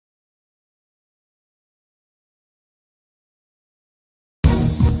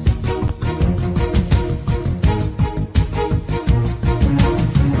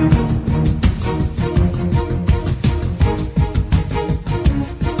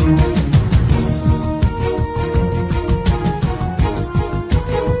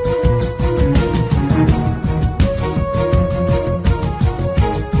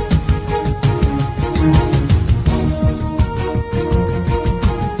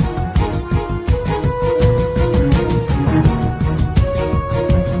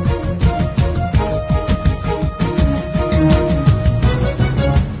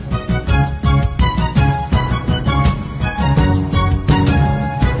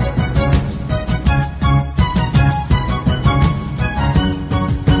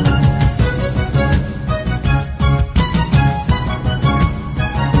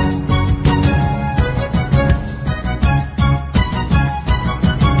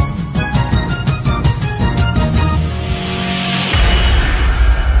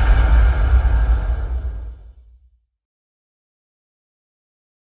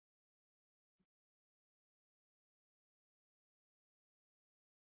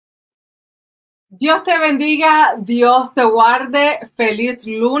Dios te bendiga, Dios te guarde. Feliz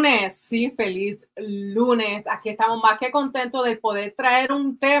lunes, sí, feliz lunes. Aquí estamos más que contentos de poder traer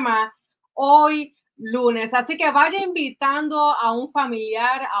un tema hoy lunes. Así que vaya invitando a un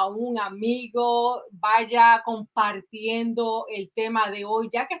familiar, a un amigo, vaya compartiendo el tema de hoy,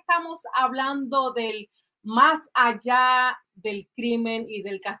 ya que estamos hablando del más allá del crimen y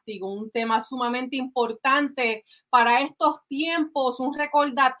del castigo, un tema sumamente importante para estos tiempos, un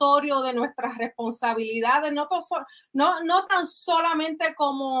recordatorio de nuestras responsabilidades, no tan solamente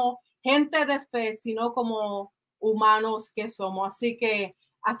como gente de fe, sino como humanos que somos. Así que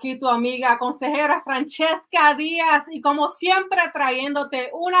aquí tu amiga consejera Francesca Díaz y como siempre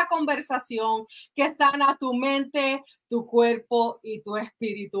trayéndote una conversación que sana tu mente, tu cuerpo y tu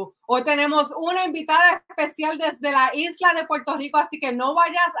espíritu. Hoy tenemos una invitada especial desde la isla de Puerto Rico, así que no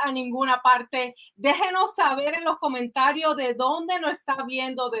vayas a ninguna parte. Déjenos saber en los comentarios de dónde nos está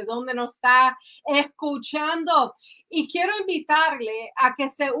viendo, de dónde nos está escuchando. Y quiero invitarle a que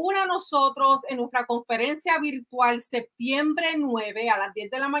se una a nosotros en nuestra conferencia virtual septiembre 9 a las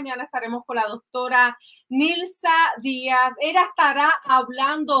 10 de la mañana. Estaremos con la doctora Nilsa Díaz. Ella estará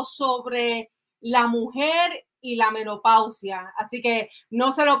hablando sobre la mujer y la menopausia. Así que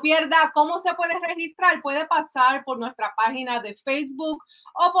no se lo pierda. ¿Cómo se puede registrar? Puede pasar por nuestra página de Facebook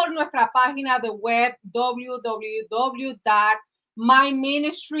o por nuestra página de web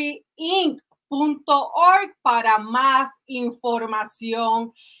www.myministryinc.org para más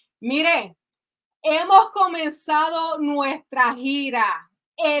información. Mire, hemos comenzado nuestra gira,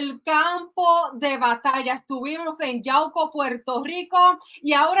 el campo de batalla. Estuvimos en Yauco, Puerto Rico,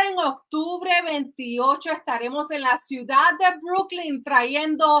 y ahora en octubre 28 estaremos en la ciudad de Brooklyn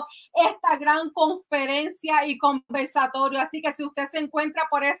trayendo esta gran conferencia y conversatorio. Así que si usted se encuentra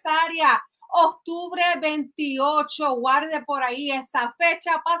por esa área, octubre 28, guarde por ahí esa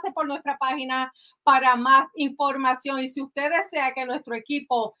fecha, pase por nuestra página para más información. Y si usted desea que nuestro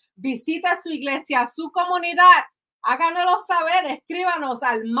equipo visite su iglesia, su comunidad, háganoslo saber, escríbanos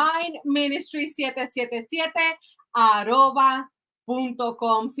al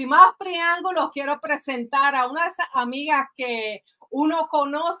mindministry777@com. Sin más preámbulos, quiero presentar a una de esas amigas que uno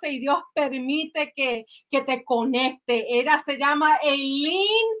conoce y Dios permite que te conecte. Ella se llama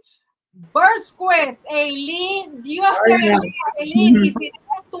Eileen Bursquez. Eileen, Dios te bendiga, Eileen. Y si tienes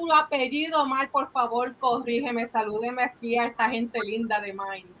tu apellido mal, por favor, corrígeme, salúdeme aquí a esta gente linda de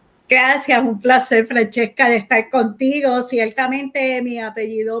Mind. Gracias, un placer, Francesca, de estar contigo. Ciertamente mi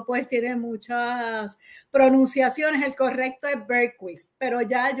apellido pues tiene muchas pronunciaciones, el correcto es Berquist, pero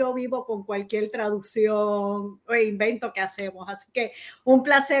ya yo vivo con cualquier traducción o invento que hacemos. Así que un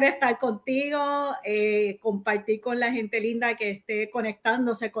placer estar contigo, compartir con la gente linda que esté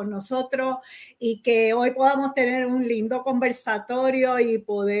conectándose con nosotros y que hoy podamos tener un lindo conversatorio y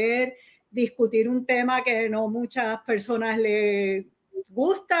poder discutir un tema que no muchas personas le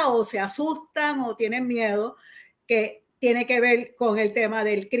gusta o se asustan o tienen miedo, que tiene que ver con el tema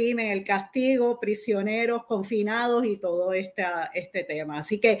del crimen, el castigo, prisioneros, confinados y todo este tema.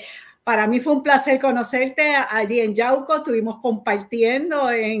 Así que para mí fue un placer conocerte allí en Yauco. Estuvimos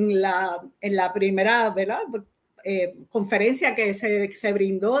compartiendo en la primera, ¿verdad? Conferencia que se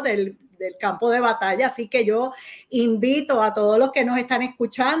brindó del campo de batalla. Así que yo invito a todos los que nos están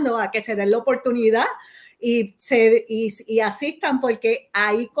escuchando a que se den la oportunidad y asistan, porque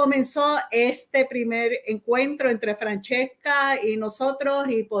ahí comenzó este primer encuentro entre Francesca y nosotros,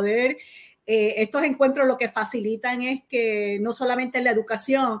 y poder, estos encuentros lo que facilitan es que no solamente la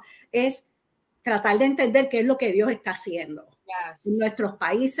educación, es tratar de entender qué es lo que Dios está haciendo en nuestros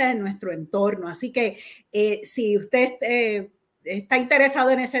países, en nuestro entorno. Así que si usted está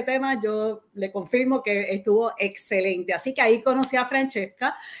interesado en ese tema, yo le confirmo que estuvo excelente. Así que ahí conocí a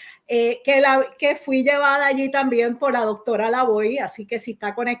Francesca, que fui llevada allí también por la doctora Lavoy, así que si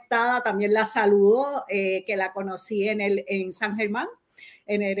está conectada también la saludo, que la conocí en San Germán,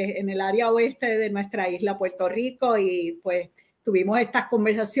 en el área oeste de nuestra isla Puerto Rico, y pues tuvimos estas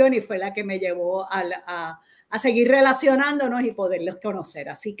conversaciones y fue la que me llevó a seguir relacionándonos y poderlos conocer.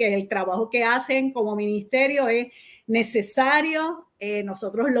 Así que el trabajo que hacen como ministerio es necesario,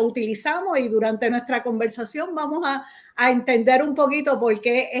 nosotros lo utilizamos, y durante nuestra conversación vamos a entender un poquito por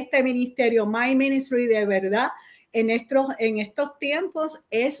qué este ministerio, My Ministry, de verdad, en estos tiempos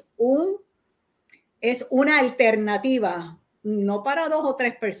es una alternativa, no para 2 o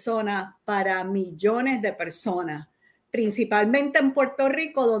 3 personas, para millones de personas, principalmente en Puerto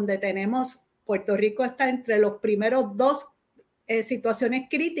Rico, donde Puerto Rico está entre los primeros 2 situaciones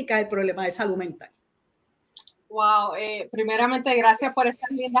críticas del problema de salud mental. Wow, primeramente gracias por estas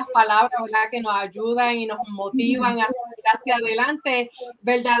lindas palabras, ¿verdad? Que nos ayudan y nos motivan a seguir hacia adelante.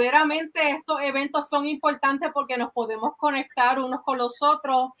 Verdaderamente estos eventos son importantes porque nos podemos conectar unos con los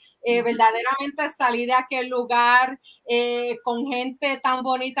otros, verdaderamente salir de aquel lugar con gente tan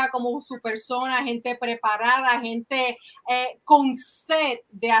bonita como su persona, gente preparada, gente con sed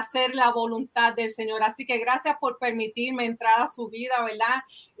de hacer la voluntad del Señor. Así que gracias por permitirme entrar a su vida, ¿verdad?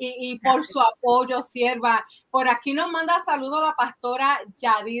 Y por su apoyo, sierva. Por aquí nos manda saludos la pastora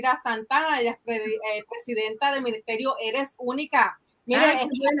Yadira Santana, ella es presidenta del ministerio Eres Única. Mire,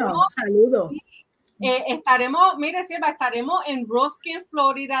 bueno, saludos. Mire, Silva, estaremos en Ruskin,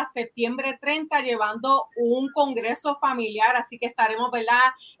 Florida, septiembre 30, llevando un congreso familiar, así que estaremos, ¿verdad?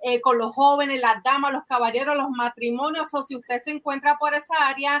 Con los jóvenes, las damas, los caballeros, los matrimonios, o si usted se encuentra por esa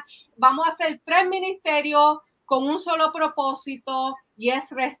área, vamos a hacer 3 ministerios con un solo propósito, y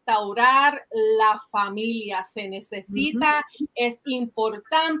es restaurar la familia. Se necesita, es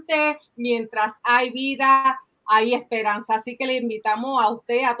importante, mientras hay vida, hay esperanza. Así que le invitamos a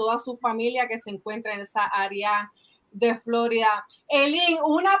usted, a toda su familia que se encuentra en esa área de Florida. Elin,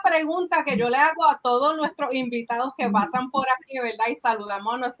 una pregunta que yo le hago a todos nuestros invitados que pasan por aquí, ¿verdad? Y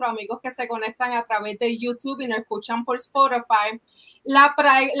saludamos a nuestros amigos que se conectan a través de YouTube y nos escuchan por Spotify. La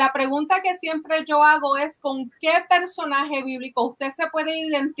pregunta que siempre yo hago es: ¿con qué personaje bíblico usted se puede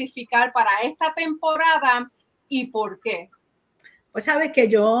identificar para esta temporada y por qué? Pues sabes que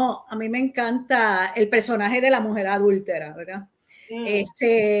a mí me encanta el personaje de la mujer adúltera, ¿verdad?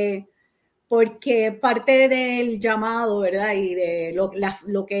 Porque parte del llamado, ¿verdad? Y de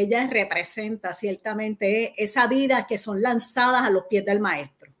lo que ella representa ciertamente es esa vida que son lanzadas a los pies del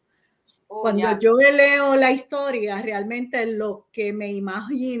maestro. Cuando yo leo la historia, realmente lo que me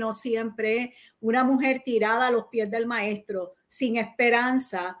imagino siempre es una mujer tirada a los pies del maestro, sin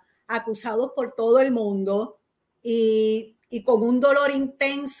esperanza, acusados por todo el mundo y con un dolor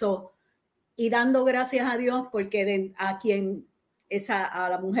intenso y dando gracias a Dios porque a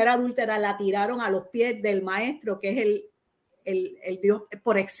la mujer adúltera la tiraron a los pies del maestro, que es el Dios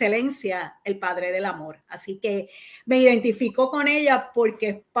por excelencia, el Padre del amor. Así que me identifico con ella porque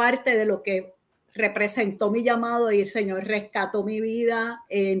es parte de lo que representó mi llamado, y el Señor rescató mi vida,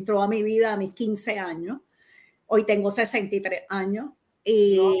 entró a mi vida a mis 15 años. Hoy tengo 63 años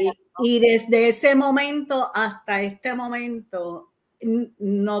y desde ese momento hasta este momento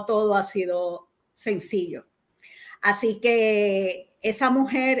no todo ha sido sencillo. Así que esa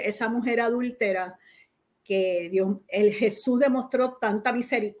mujer adúltera, que el Jesús demostró tanta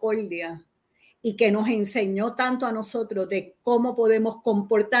misericordia y que nos enseñó tanto a nosotros de cómo podemos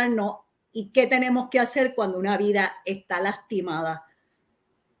comportarnos y qué tenemos que hacer cuando una vida está lastimada,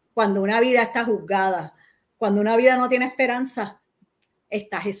 cuando una vida está juzgada, cuando una vida no tiene esperanza,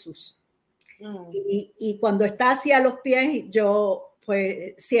 está Jesús. Y cuando está hacia los pies, yo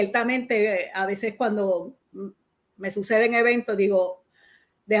pues ciertamente a veces cuando me suceden eventos digo,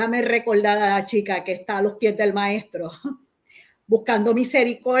 déjame recordar a la chica que está a los pies del maestro buscando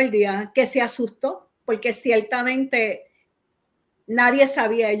misericordia, que se asustó porque ciertamente nadie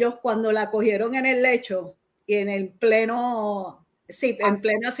sabía. Ellos cuando la cogieron en el lecho y en plena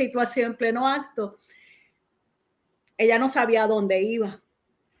situación, en pleno acto, ella no sabía a dónde iba.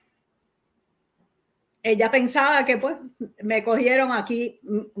 Ella pensaba que pues me cogieron aquí,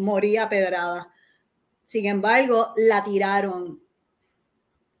 moría pedrada. Sin embargo, la tiraron.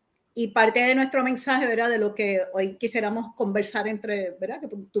 Y parte de nuestro mensaje, ¿verdad?, de lo que hoy quisiéramos conversar ¿verdad?, que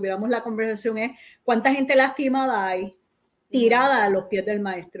tuviéramos la conversación, es cuánta gente lastimada hay tirada a los pies del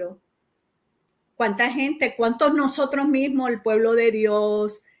maestro. Cuánta gente, cuántos nosotros mismos, el pueblo de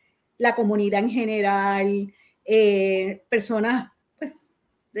Dios, la comunidad en general, personas pues,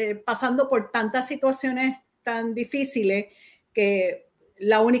 pasando por tantas situaciones tan difíciles que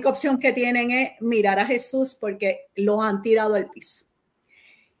la única opción que tienen es mirar a Jesús porque los han tirado al piso.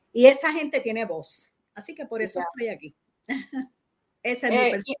 Y esa gente tiene voz. Así que por eso estoy aquí. Esa es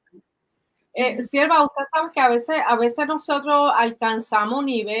mi persona. Sierva, usted sabe que a veces nosotros alcanzamos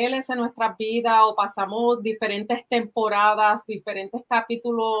niveles en nuestras vidas o pasamos diferentes temporadas, diferentes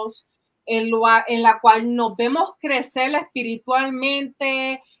capítulos en la cual nos vemos crecer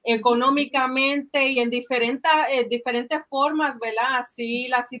espiritualmente, económicamente y en diferentes formas, ¿verdad? Así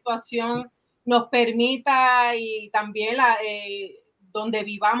la situación nos permita, y también donde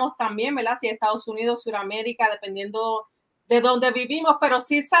vivamos también, ¿verdad? Si Estados Unidos, Sudamérica, dependiendo de donde vivimos, pero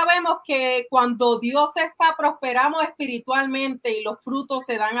sí sabemos que cuando Dios está, prosperamos espiritualmente y los frutos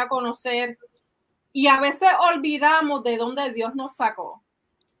se dan a conocer, y a veces olvidamos de dónde Dios nos sacó.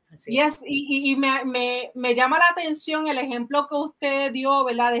 Y me llama la atención el ejemplo que usted dio,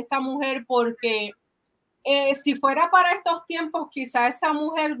 ¿verdad?, de esta mujer, porque Si fuera para estos tiempos, quizá esa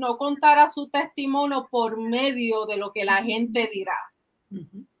mujer no contara su testimonio por medio de lo que la gente dirá.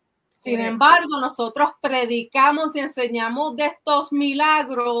 Sin embargo, nosotros predicamos y enseñamos de estos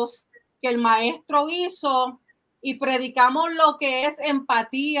milagros que el maestro hizo y predicamos lo que es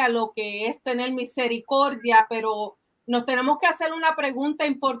empatía, lo que es tener misericordia, pero nos tenemos que hacer una pregunta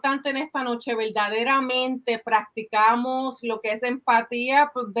importante en esta noche. ¿Verdaderamente practicamos lo que es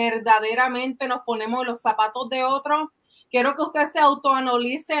empatía? ¿Verdaderamente nos ponemos en los zapatos de otro? Quiero que usted se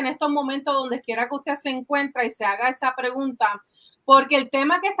autoanalice en estos momentos donde quiera que usted se encuentre y se haga esa pregunta, porque el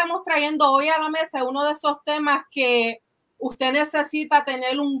tema que estamos trayendo hoy a la mesa es uno de esos temas que usted necesita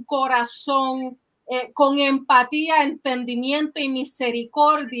tener un corazón con empatía, entendimiento y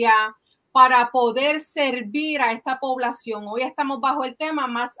misericordia para poder servir a esta población. Hoy estamos bajo el tema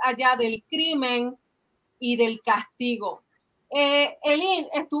más allá del crimen y del castigo. Elin,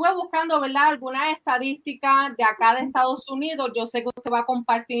 estuve buscando, ¿verdad?, algunas estadísticas de acá de Estados Unidos. Yo sé que usted va a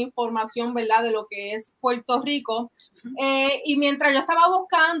compartir información, ¿verdad?, de lo que es Puerto Rico. Y mientras yo estaba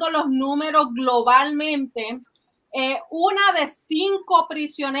buscando los números globalmente, una de 5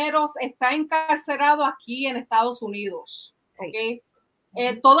 prisioneros está encarcelado aquí en Estados Unidos. ¿Okay?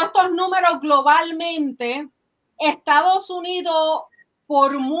 Todos estos números globalmente, Estados Unidos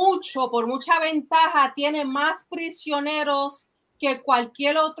por mucha ventaja tiene más prisioneros que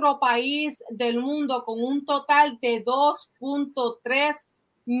cualquier otro país del mundo, con un total de 2.3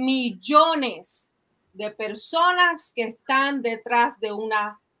 millones de personas que están detrás de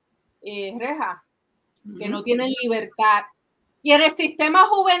una reja, que no tienen libertad. Y en el sistema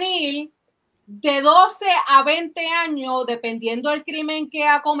juvenil, de 12 a 20 años, dependiendo del crimen que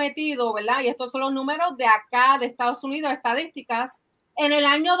ha cometido, ¿verdad? Y estos son los números de acá, de Estados Unidos, estadísticas. En el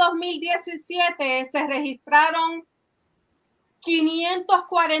año 2017 se registraron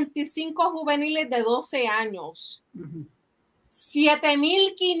 545 juveniles de 12 años.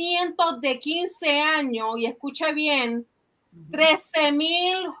 7,500 de 15 años, y escuche bien,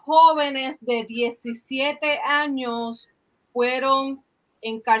 13,000 jóvenes de 17 años fueron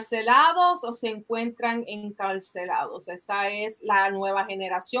encarcelados o se encuentran encarcelados. Esa es la nueva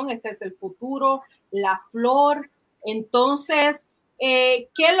generación, ese es el futuro, la flor. Entonces, ¿qué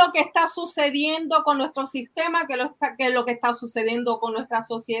es lo que está sucediendo con nuestro sistema? ¿Qué es lo que está sucediendo con nuestra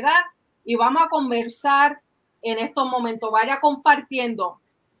sociedad? Y vamos a conversar en estos momentos. Vaya compartiendo.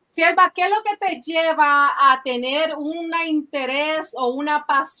 Sierva, ¿qué es lo que te lleva a tener un interés o una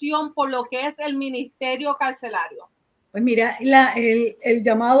pasión por lo que es el ministerio carcelario? Pues mira, el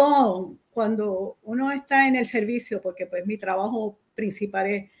llamado cuando uno está en el servicio, porque pues mi trabajo principal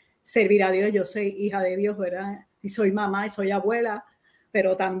es servir a Dios. Yo soy hija de Dios, ¿verdad? Y soy mamá y soy abuela,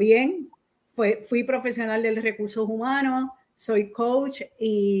 pero también fui profesional de recursos humanos, soy coach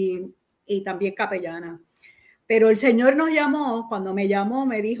y también capellana. Pero el Señor nos llamó, cuando me llamó,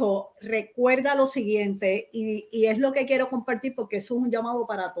 me dijo, recuerda lo siguiente, y es lo que quiero compartir porque eso es un llamado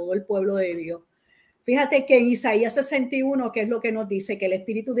para todo el pueblo de Dios. Fíjate que en Isaías 61, que es lo que nos dice, que el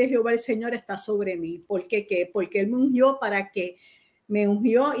Espíritu de Jehová el Señor está sobre mí. ¿Por qué? Porque Él me ungió me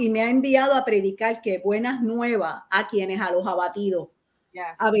ungió y me ha enviado a predicar que buenas nuevas a quienes, a los abatidos, yes,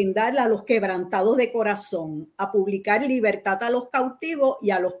 a vendar a los quebrantados de corazón, a publicar libertad a los cautivos y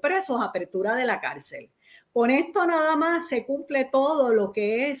a los presos, apertura de la cárcel. Con esto nada más se cumple todo lo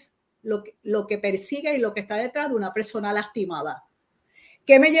que es lo que persigue y lo que está detrás de una persona lastimada.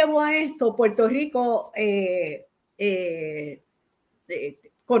 ¿Qué me llevó a esto? Puerto Rico,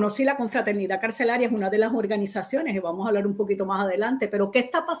 conocí la Confraternidad Carcelaria, es una de las organizaciones, y vamos a hablar un poquito más adelante, pero ¿qué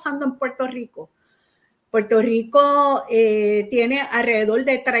está pasando en Puerto Rico? Puerto Rico tiene alrededor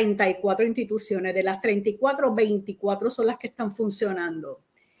de 34 instituciones, de las 34, 24 son las que están funcionando.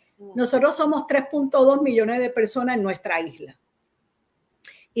 Nosotros somos 3.2 millones de personas en nuestra isla.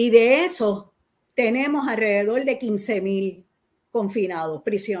 Y de eso tenemos alrededor de 15,000 confinados,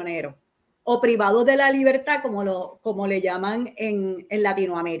 prisioneros, o privados de la libertad, como le llaman en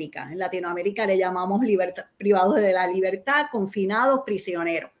Latinoamérica. En Latinoamérica le llamamos privados de la libertad, confinados,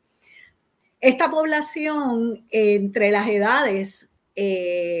 prisioneros. Esta población, entre las edades,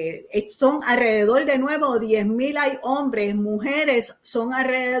 son alrededor de nuevo 10,000 hay hombres, mujeres son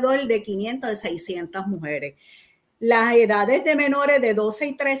alrededor de 500 de 600 mujeres. Las edades de menores de 12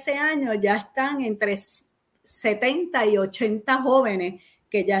 y 13 años ya están entre 70 y 80 jóvenes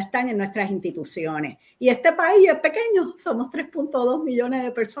que ya están en nuestras instituciones. Y este país es pequeño, somos 3.2 millones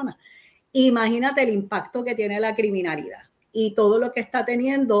de personas. Imagínate el impacto que tiene la criminalidad y todo lo que está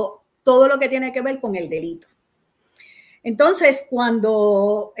teniendo, todo lo que tiene que ver con el delito. Entonces,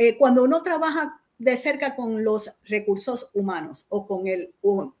 cuando uno trabaja de cerca con los recursos humanos o con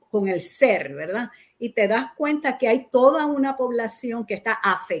el ser, ¿verdad? y te das cuenta que hay toda una población que está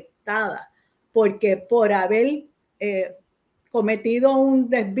afectada porque por haber cometido un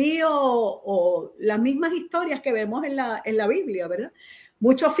desvío o las mismas historias que vemos en la Biblia, ¿verdad?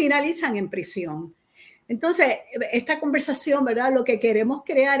 Muchos finalizan en prisión. Entonces, esta conversación, ¿verdad? Lo que queremos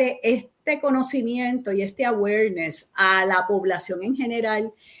crear es este conocimiento y este awareness a la población en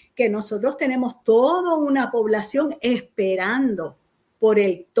general, que nosotros tenemos toda una población esperando por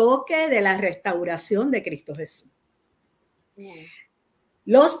el toque de la restauración de Cristo Jesús.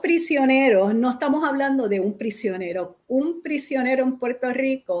 Los prisioneros, no estamos hablando de un prisionero. Un prisionero en Puerto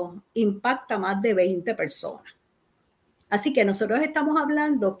Rico impacta más de 20 personas. Así que nosotros estamos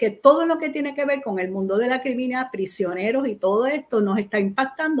hablando que todo lo que tiene que ver con el mundo de la criminalidad, prisioneros y todo esto nos está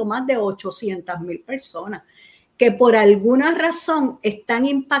impactando más de 800,000 personas que por alguna razón están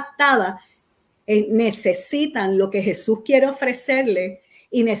impactadas, necesitan lo que Jesús quiere ofrecerles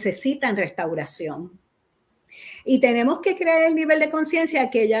y necesitan restauración. Y tenemos que crear el nivel de conciencia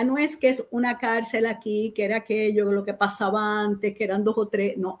que ya no es que es una cárcel aquí, que era aquello, lo que pasaba antes, que eran 2 o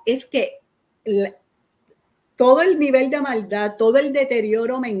 3. No, es que todo el nivel de maldad, todo el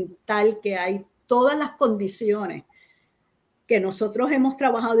deterioro mental que hay, todas las condiciones que nosotros hemos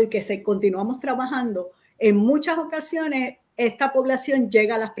trabajado y que continuamos trabajando, en muchas ocasiones esta población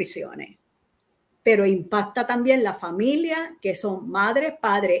llega a las prisiones. Pero impacta también la familia, que son madres,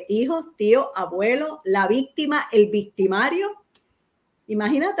 padres, hijos, tíos, abuelos, la víctima, el victimario.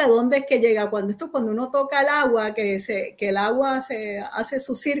 Imagínate dónde es que llega cuando uno toca el agua, que el agua se hace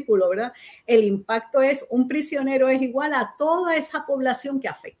su círculo, ¿verdad? El impacto es, un prisionero es igual a toda esa población que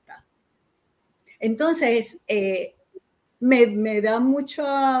afecta. Entonces, me llamó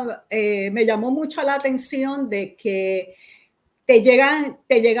mucho la atención de que te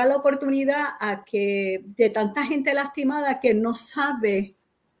llega la oportunidad a que de tanta gente lastimada que no sabe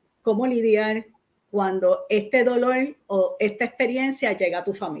cómo lidiar cuando este dolor o esta experiencia llega a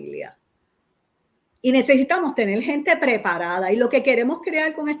tu familia. Y necesitamos tener gente preparada. Y lo que queremos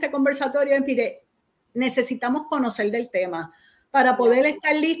crear con este conversatorio es, mire, necesitamos conocer del tema para poder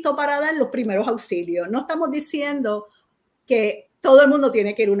estar listo para dar los primeros auxilios. No estamos diciendo que todo el mundo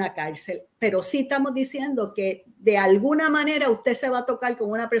tiene que ir a una cárcel, pero sí estamos diciendo que de alguna manera usted se va a tocar con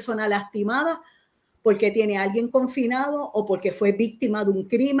una persona lastimada porque tiene a alguien confinado o porque fue víctima de un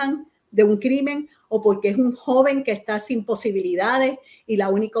crimen o porque es un joven que está sin posibilidades y la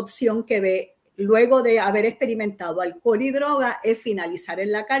única opción que ve luego de haber experimentado alcohol y droga es finalizar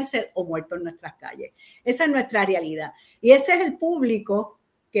en la cárcel o muerto en nuestras calles. Esa es nuestra realidad. Y ese es el público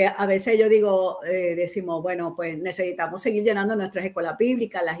que a veces yo digo, decimos, bueno, pues necesitamos seguir llenando nuestras escuelas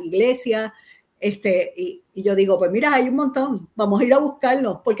bíblicas, las iglesias, y yo digo, pues mira, hay un montón, vamos a ir a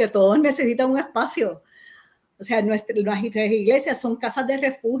buscarlos, porque todos necesitan un espacio. O sea, nuestras iglesias son casas de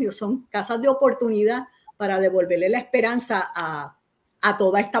refugio, son casas de oportunidad para devolverle la esperanza a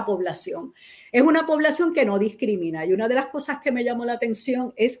toda esta población. Es una población que no discrimina, y una de las cosas que me llamó la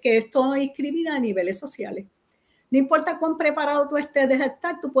atención es que esto no discrimina a niveles sociales. No importa cuán preparado tú estés de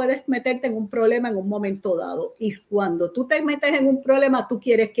estar, tú puedes meterte en un problema en un momento dado. Y cuando tú te metes en un problema, tú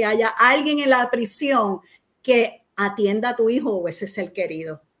quieres que haya alguien en la prisión que atienda a tu hijo o ese ser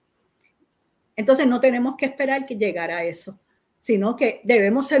querido. Entonces no tenemos que esperar que llegara a eso, sino que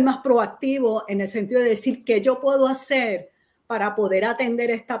debemos ser más proactivos en el sentido de decir qué yo puedo hacer para poder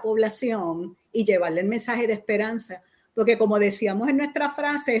atender a esta población y llevarle el mensaje de esperanza. Porque como decíamos en nuestra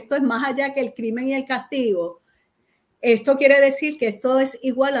frase, esto es más allá que el crimen y el castigo. Esto quiere decir que esto es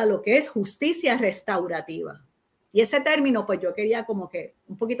igual a lo que es justicia restaurativa. Y ese término, pues yo quería como que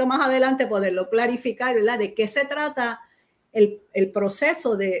un poquito más adelante poderlo clarificar, ¿verdad? De qué se trata el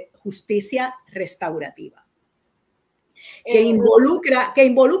proceso de justicia restaurativa. Que involucra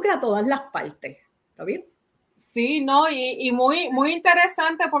a todas las partes. ¿Está bien? Sí, no, y muy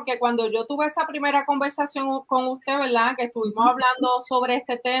interesante porque cuando yo tuve esa primera conversación con usted, ¿verdad? Que estuvimos hablando sobre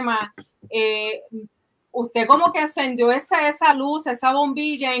este tema, usted como que encendió esa luz, esa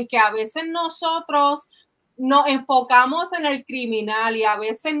bombilla en que a veces nosotros nos enfocamos en el criminal y a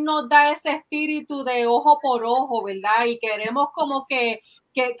veces nos da ese espíritu de ojo por ojo, ¿verdad? Y queremos como que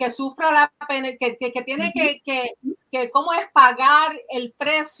sufra la pena, que tiene que cómo es pagar el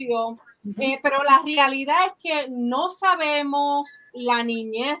precio. Pero la realidad es que no sabemos la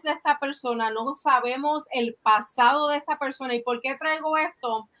niñez de esta persona, no sabemos el pasado de esta persona. ¿Y por qué traigo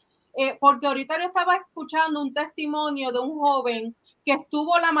esto? Porque ahorita yo estaba escuchando un testimonio de un joven que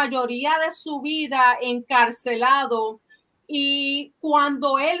estuvo la mayoría de su vida encarcelado y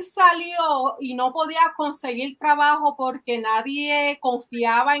cuando él salió y no podía conseguir trabajo porque nadie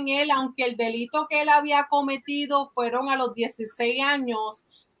confiaba en él, aunque el delito que él había cometido fueron a los 16 años,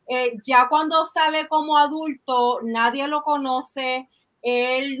 Ya cuando sale como adulto, nadie lo conoce.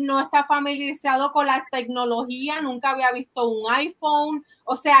 Él no está familiarizado con la tecnología, nunca había visto un iPhone.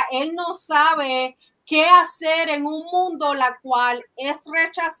 O sea, él no sabe qué hacer en un mundo la cual es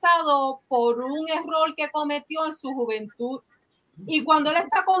rechazado por un error que cometió en su juventud. Y cuando él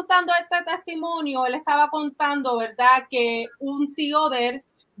está contando este testimonio, él estaba contando, ¿verdad?, que un tío de él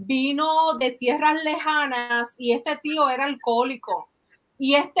vino de tierras lejanas y este tío era alcohólico.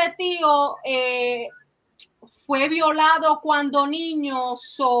 Y este tío fue violado cuando niño,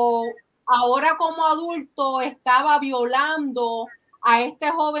 ahora como adulto estaba violando a este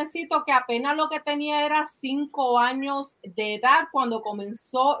jovencito que apenas lo que tenía era 5 años de edad cuando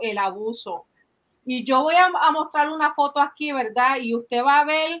comenzó el abuso. Y yo voy a mostrar una foto aquí, ¿verdad? Y usted va a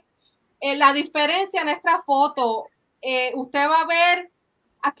ver la diferencia en esta foto. Usted va a ver,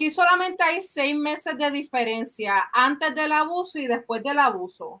 aquí solamente hay 6 meses de diferencia antes del abuso y después del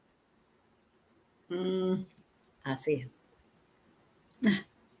abuso. Así es.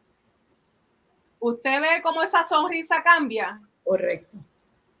 ¿Usted ve cómo esa sonrisa cambia? Correcto.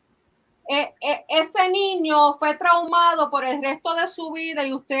 Ese niño fue traumado por el resto de su vida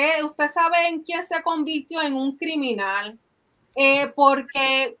y usted sabe en quién se convirtió en un criminal.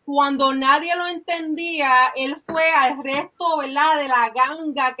 Porque cuando nadie lo entendía, él fue al resto, ¿verdad?, de la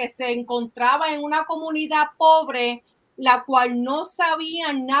ganga que se encontraba en una comunidad pobre, la cual no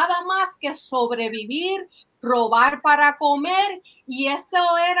sabía nada más que sobrevivir, robar para comer, y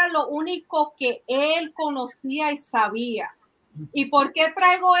eso era lo único que él conocía y sabía. ¿Y por qué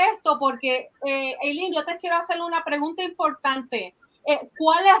traigo esto? Porque, Eileen, yo te quiero hacer una pregunta importante.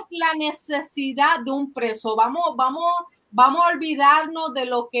 ¿Cuál es la necesidad de un preso? Vamos a olvidarnos de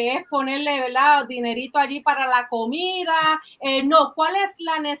lo que es ponerle, ¿verdad?, dinerito allí para la comida. No, ¿cuál es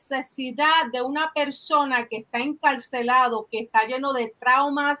la necesidad de una persona que está encarcelado, que está lleno de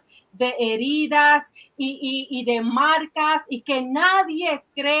traumas, de heridas y de marcas y que nadie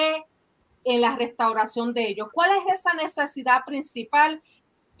cree en la restauración de ellos? ¿Cuál es esa necesidad principal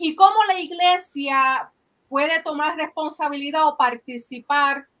y cómo la iglesia puede tomar responsabilidad o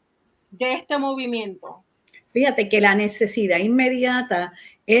participar de este movimiento? Fíjate que la necesidad inmediata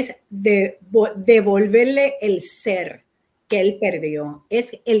es de devolverle el ser que él perdió,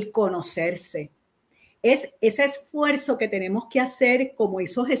 es el conocerse. Es ese esfuerzo que tenemos que hacer, como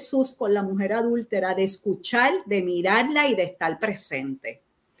hizo Jesús con la mujer adúltera, de escuchar, de mirarla y de estar presente.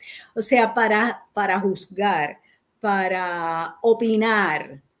 O sea, para juzgar, para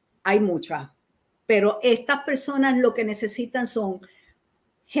opinar, hay muchas, pero estas personas lo que necesitan son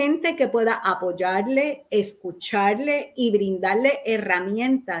gente que pueda apoyarle, escucharle y brindarle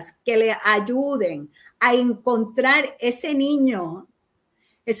herramientas que le ayuden a encontrar ese niño,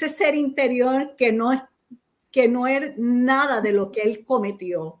 ese ser interior que no es nada de lo que él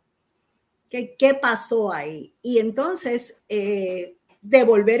cometió. ¿Qué pasó ahí? Y entonces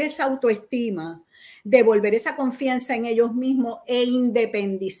devolver esa autoestima, devolver esa confianza en ellos mismos e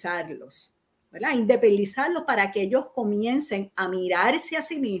independizarlos, ¿verdad? Independizarlos para que ellos comiencen a mirarse a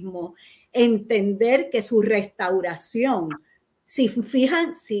sí mismos, entender que su restauración, si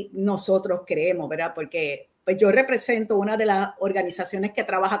fijan, si nosotros creemos, ¿verdad? Porque pues yo represento una de las organizaciones que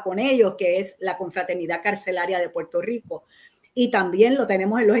trabaja con ellos, que es la Confraternidad Carcelaria de Puerto Rico. Y también lo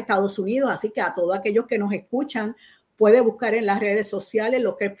tenemos en los Estados Unidos, así que a todos aquellos que nos escuchan, puede buscar en las redes sociales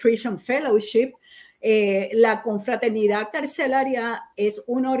lo que es Prison Fellowship. La Confraternidad Carcelaria es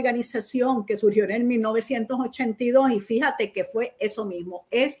una organización que surgió en el 1982 y fíjate que fue eso mismo.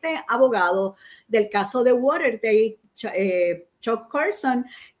 Este abogado del caso de Watergate, Chuck Carson,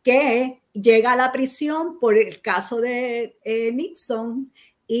 que llega a la prisión por el caso de Nixon.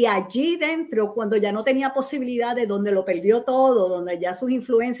 Y allí dentro, cuando ya no tenía posibilidades, donde lo perdió todo, donde ya sus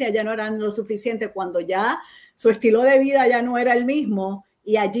influencias ya no eran lo suficiente, cuando ya su estilo de vida ya no era el mismo,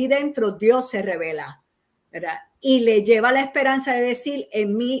 y allí dentro Dios se revela, ¿verdad? Y le lleva la esperanza de decir,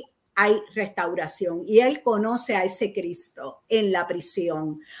 en mí hay restauración. Y él conoce a ese Cristo en la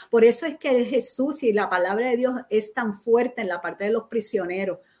prisión. Por eso es que Jesús y la palabra de Dios es tan fuerte en la parte de los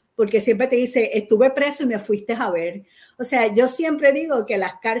prisioneros, porque siempre te dice, estuve preso y me fuiste a ver. O sea, yo siempre digo que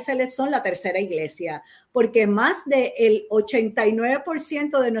las cárceles son la tercera iglesia, porque más del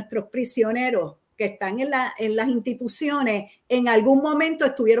 89% de nuestros prisioneros que están en las instituciones, en algún momento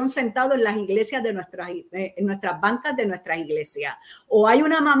estuvieron sentados en las iglesias de en nuestras bancas de nuestras iglesias. O hay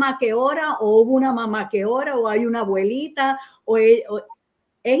una mamá que ora, o hubo una mamá que ora, o hay una abuelita,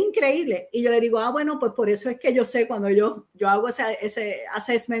 es increíble. Y yo le digo, bueno, pues por eso es que yo sé cuando yo hago ese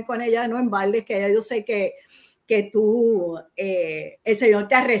assessment con ella, no en balde, que yo sé que tú, el Señor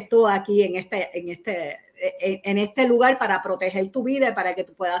te arrestó aquí en en este lugar para proteger tu vida y para que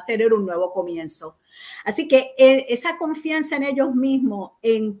tú puedas tener un nuevo comienzo. Así que esa confianza en ellos mismos,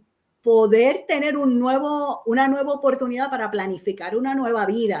 en poder tener una nueva oportunidad para planificar una nueva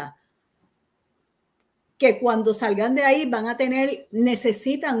vida, que cuando salgan de ahí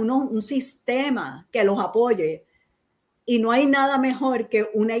necesitan un sistema que los apoye. Y no hay nada mejor que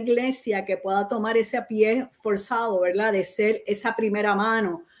una iglesia que pueda tomar ese pie forzado, ¿verdad? De ser esa primera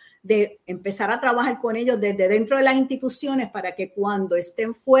mano, de empezar a trabajar con ellos desde dentro de las instituciones para que cuando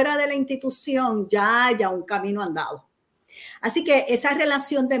estén fuera de la institución ya haya un camino andado. Así que esa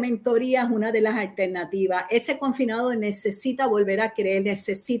relación de mentoría es una de las alternativas. Ese confinado necesita volver a creer,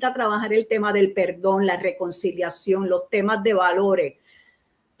 necesita trabajar el tema del perdón, la reconciliación, los temas de valores.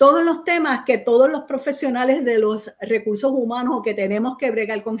 Todos los temas que todos los profesionales de los recursos humanos o que tenemos que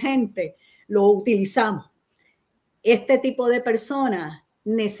bregar con gente, lo utilizamos. Este tipo de personas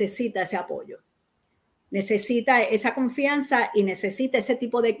necesita ese apoyo, necesita esa confianza y necesita ese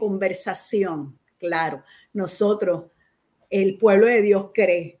tipo de conversación. Claro, nosotros, el pueblo de Dios,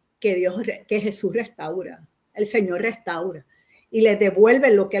 cree que Jesús restaura, el Señor restaura y le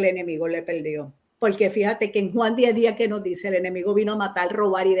devuelve lo que el enemigo le perdió. Porque fíjate que en Juan 10:10 que nos dice, el enemigo vino a matar,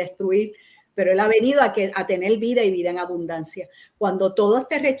 robar y destruir, pero él ha venido a tener vida y vida en abundancia. Cuando todos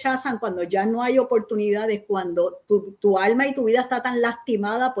te rechazan, cuando ya no hay oportunidades, cuando tu alma y tu vida está tan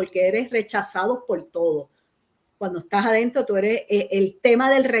lastimada porque eres rechazado por todo. Cuando estás adentro, tú eres el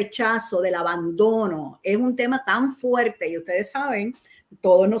tema del rechazo, del abandono, es un tema tan fuerte y ustedes saben,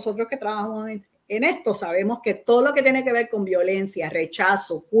 todos nosotros que trabajamos en esto sabemos que todo lo que tiene que ver con violencia,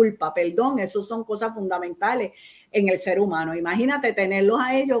 rechazo, culpa, perdón, eso son cosas fundamentales en el ser humano. Imagínate tenerlos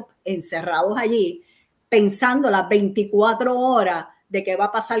a ellos encerrados allí pensando las 24 horas de qué va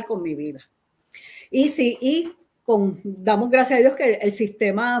a pasar con mi vida. Damos gracias a Dios que el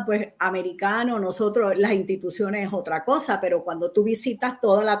sistema pues americano, nosotros, las instituciones es otra cosa, pero cuando tú visitas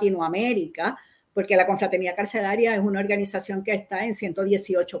toda Latinoamérica, porque la Confraternidad Carcelaria es una organización que está en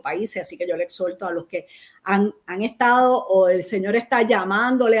 118 países, así que yo le exhorto a los que han estado o el Señor está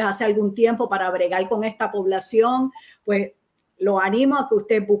llamándoles hace algún tiempo para bregar con esta población, pues lo animo a que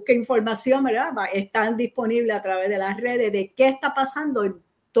usted busque información, ¿verdad? Están disponibles a través de las redes de qué está pasando en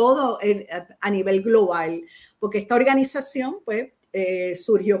todo a nivel global, porque esta organización pues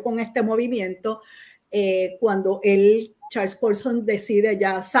surgió con este movimiento cuando Charles Colson decide,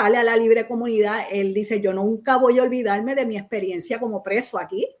 ya sale a la libre comunidad, él dice, yo nunca voy a olvidarme de mi experiencia como preso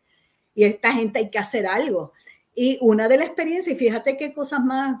aquí y esta gente hay que hacer algo. Y una de las experiencias, y fíjate qué cosas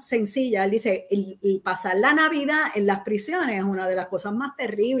más sencillas, él dice, el pasar la Navidad en las prisiones es una de las cosas más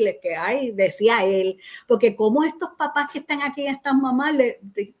terribles que hay, decía él, porque como estos papás que están aquí, estas mamás,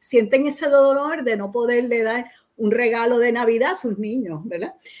 sienten ese dolor de no poderle dar un regalo de Navidad a sus niños,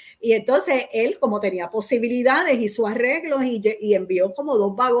 ¿verdad? Y entonces él, como tenía posibilidades, hizo arreglos y envió como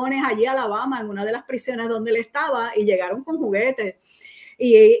 2 vagones allí a Alabama, en una de las prisiones donde él estaba, y llegaron con juguetes.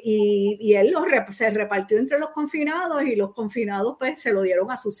 Y él se repartió entre los confinados y los confinados pues se lo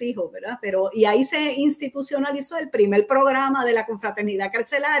dieron a sus hijos, ¿verdad? Y ahí se institucionalizó el primer programa de la Confraternidad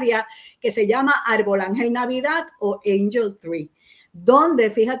Carcelaria que se llama Árbol Ángel Navidad o Angel Tree, donde,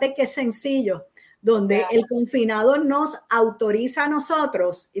 fíjate qué sencillo, donde el confinado nos autoriza a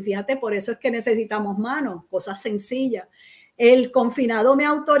nosotros, y fíjate, por eso es que necesitamos manos, cosas sencillas. El confinado me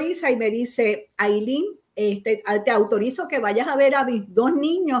autoriza y me dice, Aileen, te autorizo que vayas a ver a mis 2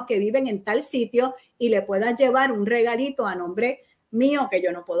 niños que viven en tal sitio y le puedas llevar un regalito a nombre mío que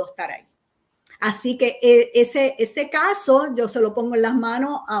yo no puedo estar ahí. Así que ese caso yo se lo pongo en las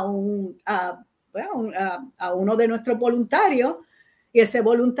manos a uno de nuestros voluntarios, y ese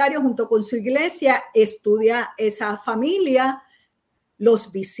voluntario junto con su iglesia estudia esa familia,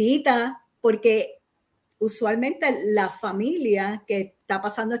 los visita, porque usualmente la familia que está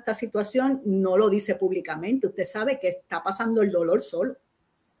pasando esta situación no lo dice públicamente. Usted sabe que está pasando el dolor solo.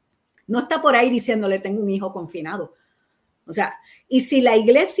 No está por ahí diciéndole tengo un hijo confinado. O sea, y si la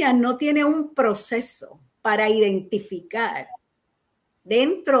iglesia no tiene un proceso para identificar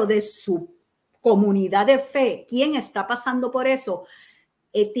dentro de su comunidad de fe quién está pasando por eso,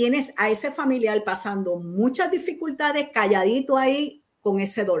 tienes a ese familiar pasando muchas dificultades calladito ahí con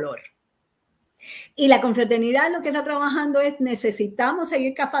ese dolor. Y la confraternidad lo que está trabajando es necesitamos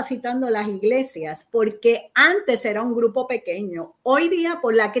seguir capacitando las iglesias porque antes era un grupo pequeño. Hoy día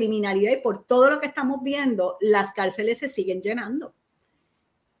por la criminalidad y por todo lo que estamos viendo, las cárceles se siguen llenando.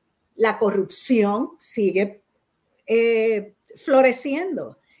 La corrupción sigue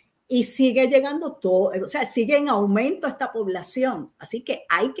floreciendo. y sigue llegando todo, o sea, sigue en aumento esta población, así que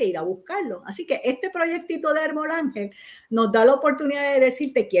hay que ir a buscarlo. Así que este proyectito de Hermol Ángel nos da la oportunidad de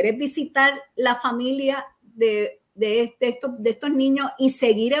decirte, ¿quieres visitar la familia de estos niños y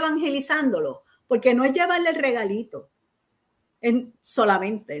seguir evangelizándolos? Porque no es llevarle el regalito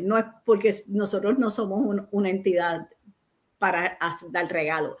solamente, no es porque nosotros no somos una entidad para dar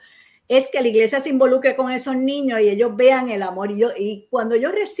regalo. Es que la iglesia se involucre con esos niños y ellos vean el amor. Y cuando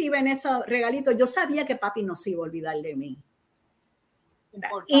ellos reciben esos regalitos, yo sabía que papi no se iba a olvidar de mí.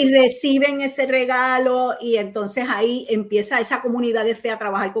 Y reciben ese regalo y entonces ahí empieza esa comunidad de fe a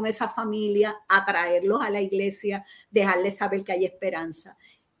trabajar con esa familia, a traerlos a la iglesia, dejarles saber que hay esperanza,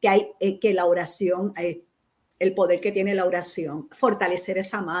 que la oración, el poder que tiene la oración, fortalecer a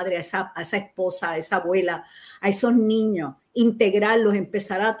esa madre, a esa esposa, a esa abuela, a esos niños, integrarlos,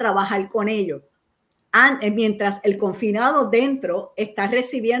 empezar a trabajar con ellos. Mientras el confinado dentro está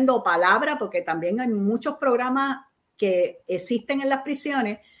recibiendo palabra, porque también hay muchos programas que existen en las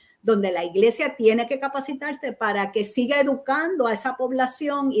prisiones donde la iglesia tiene que capacitarse para que siga educando a esa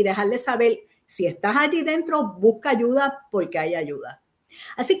población y dejarle saber, si estás allí dentro, busca ayuda porque hay ayuda.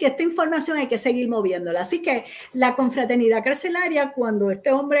 Así que esta información hay que seguir moviéndola. Así que la confraternidad carcelaria, cuando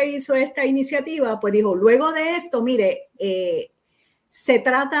este hombre hizo esta iniciativa, pues dijo, luego de esto, mire, se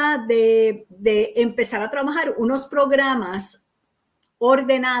trata de empezar a trabajar unos programas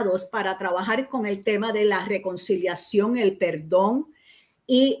ordenados para trabajar con el tema de la reconciliación, el perdón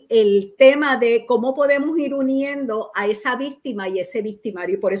y el tema de cómo podemos ir uniendo a esa víctima y ese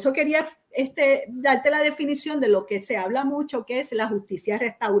victimario. Y por eso quería darte la definición de lo que se habla mucho, que es la justicia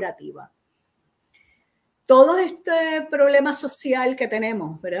restaurativa. Todo este problema social que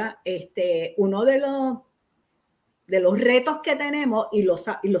tenemos, ¿verdad? Uno de los retos que tenemos, y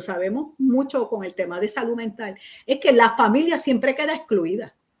lo sabemos mucho con el tema de salud mental, es que la familia siempre queda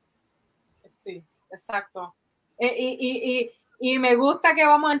excluida. Sí, exacto. Y me gusta que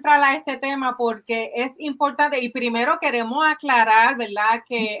vamos a entrar a este tema porque es importante. Y primero queremos aclarar, ¿verdad?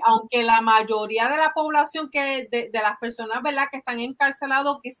 Que aunque la mayoría de la población de las personas, ¿verdad? Que están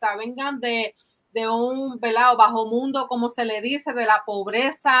encarcelados quizá vengan de un, ¿verdad? Bajo mundo, como se le dice, de la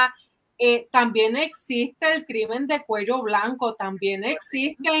pobreza. También existe el crimen de cuello blanco, también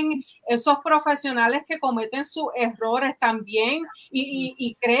existen esos profesionales que cometen sus errores también,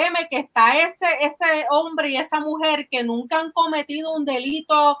 y créeme que está ese hombre y esa mujer que nunca han cometido un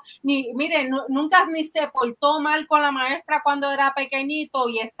delito, nunca ni se portó mal con la maestra cuando era pequeñito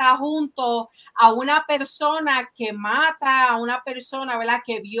y está junto a una persona que mata, a una persona, ¿verdad?,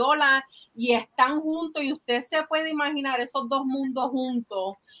 que viola, y están juntos, y usted se puede imaginar esos dos mundos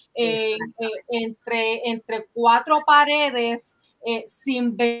juntos. Entre cuatro paredes,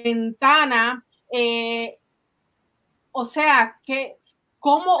 sin ventana, o sea, que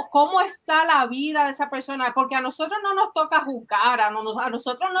 ¿cómo está la vida de esa persona? Porque a nosotros no nos toca juzgar, a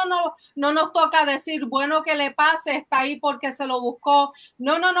nosotros no nos toca decir, bueno, que le pase, está ahí porque se lo buscó.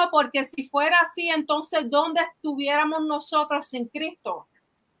 No, porque si fuera así, entonces, ¿dónde estuviéramos nosotros sin Cristo?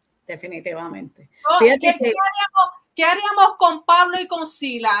 Definitivamente. ¿Qué haríamos con Pablo y con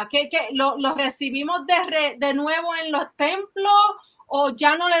Sila? ¿Los recibimos de nuevo en los templos o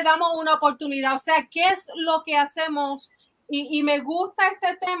ya no le damos una oportunidad? O sea, ¿qué es lo que hacemos? Y me gusta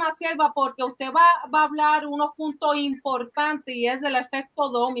este tema, Sierva, porque usted va a hablar unos puntos importantes, y es del efecto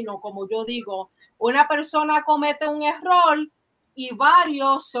dominó, como yo digo. Una persona comete un error y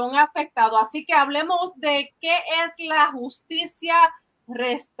varios son afectados. Así que hablemos de qué es la justicia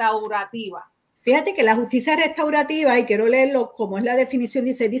restaurativa. Fíjate que la justicia restaurativa, y quiero leerlo como es la definición,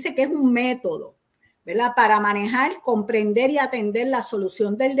 dice que es un método, ¿verdad?, para manejar, comprender y atender la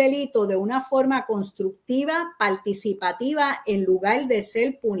solución del delito de una forma constructiva, participativa, en lugar de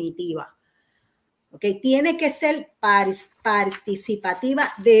ser punitiva. ¿Okay? Tiene que ser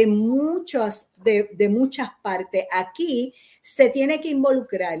participativa de muchas partes. Aquí se tiene que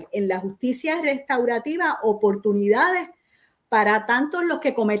involucrar en la justicia restaurativa oportunidades para tantos los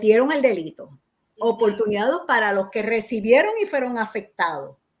que cometieron el delito, oportunidades para los que recibieron y fueron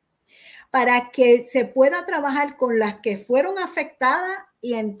afectados, para que se pueda trabajar con las que fueron afectadas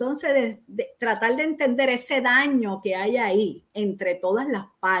y entonces tratar de entender ese daño que hay ahí entre todas las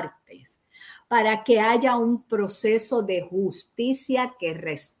partes, para que haya un proceso de justicia que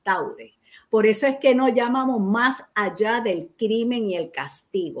restaure. Por eso es que nos llamamos más allá del crimen y el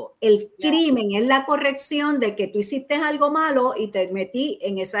castigo. El crimen es la corrección de que tú hiciste algo malo y te metí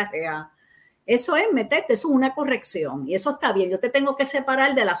en esa rea. Eso es meterte, eso es una corrección y eso está bien. Yo te tengo que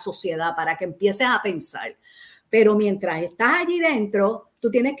separar de la sociedad para que empieces a pensar. Pero mientras estás allí dentro,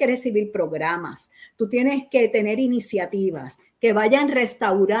 tú tienes que recibir programas, tú tienes que tener iniciativas, que vayan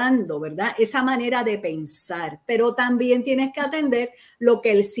restaurando, ¿verdad? Esa manera de pensar, pero también tienes que atender lo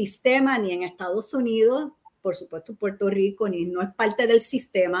que el sistema, ni en Estados Unidos, por supuesto Puerto Rico, ni no es parte del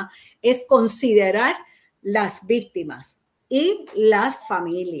sistema, es considerar las víctimas y las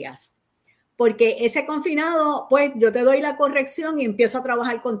familias. Porque ese confinado, pues yo te doy la corrección y empiezo a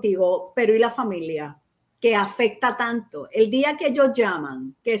trabajar contigo, pero ¿y la familia? Que afecta tanto. El día que ellos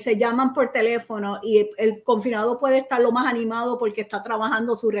llaman, que se llaman por teléfono y el confinado puede estar lo más animado porque está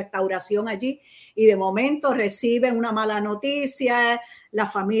trabajando su restauración allí y de momento reciben una mala noticia, la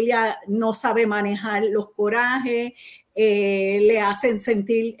familia no sabe manejar los corajes, le hacen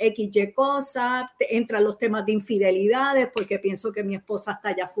sentir XY cosas, entran los temas de infidelidades porque pienso que mi esposa está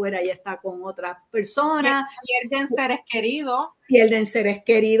allá afuera y está con otras personas. Pierden seres queridos. Pierden seres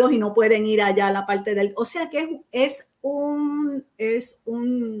queridos y no pueden ir allá a la parte del... O sea que es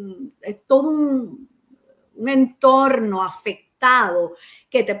todo un entorno afectado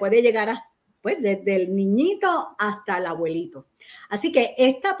que te puede llegar a, pues, desde el niñito hasta el abuelito. Así que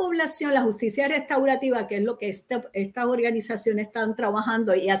esta población, la justicia restaurativa, que es lo que estas organizaciones están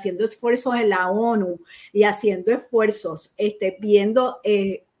trabajando y haciendo esfuerzos en la ONU y haciendo esfuerzos, viendo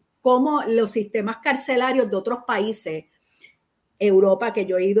cómo los sistemas carcelarios de otros países, Europa, que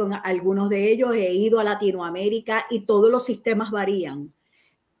yo he ido a algunos de ellos, he ido a Latinoamérica y todos los sistemas varían.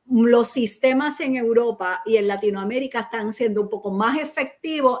 Los sistemas en Europa y en Latinoamérica están siendo un poco más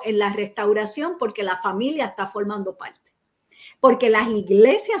efectivos en la restauración porque la familia está formando parte. Porque las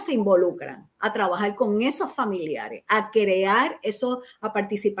iglesias se involucran a trabajar con esos familiares, a crear eso, a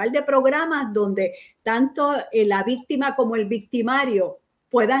participar de programas donde tanto la víctima como el victimario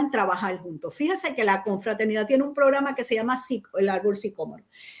puedan trabajar juntos. Fíjense que la confraternidad tiene un programa que se llama El Árbol Sicómoro.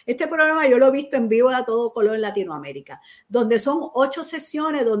 Este programa yo lo he visto en vivo a todo color en Latinoamérica, donde son 8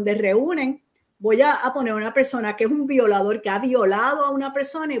 sesiones donde reúnen, voy a poner una persona que es un violador que ha violado a una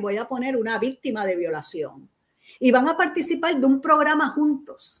persona y voy a poner una víctima de violación. Y van a participar de un programa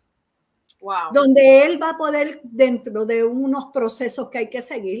juntos. Wow. Donde él va a poder, dentro de unos procesos que hay que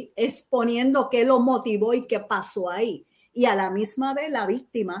seguir, exponiendo qué lo motivó y qué pasó ahí. Y a la misma vez la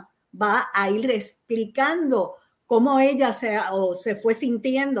víctima va a ir explicando cómo ella se fue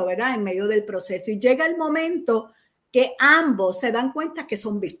sintiendo, ¿verdad? En medio del proceso. Y llega el momento que ambos se dan cuenta que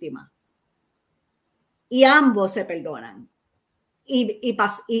son víctimas. Y ambos se perdonan.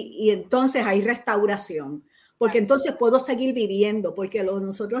 Y entonces hay restauración. Porque entonces puedo seguir viviendo, porque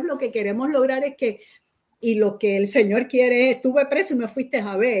nosotros lo que queremos lograr es que, y lo que el Señor quiere es, estuve preso y me fuiste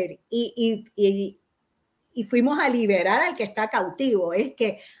a ver, y fuimos a liberar al que está cautivo, es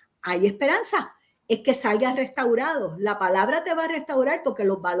que hay esperanza, es que salgas restaurado. La palabra te va a restaurar porque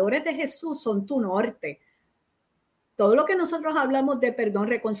los valores de Jesús son tu norte. Todo lo que nosotros hablamos de perdón,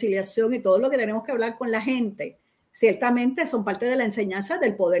 reconciliación y todo lo que tenemos que hablar con la gente, ciertamente son parte de la enseñanza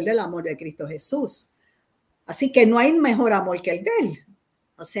del poder del amor de Cristo Jesús. Así que no hay mejor amor que el de él.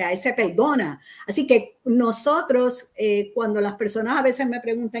 O sea, ese perdona. Así que nosotros, cuando las personas a veces me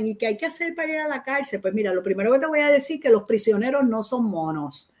preguntan, ¿y qué hay que hacer para ir a la cárcel? Pues mira, lo primero que te voy a decir es que los prisioneros no son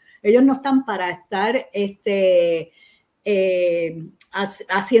monos. Ellos no están para estar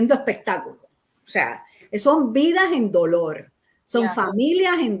haciendo espectáculos. O sea, son vidas en dolor. Son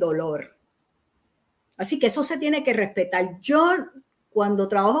familias en dolor. Así que eso se tiene que respetar. Cuando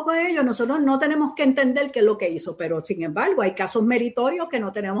trabajo con ellos, nosotros no tenemos que entender qué es lo que hizo, pero sin embargo hay casos meritorios que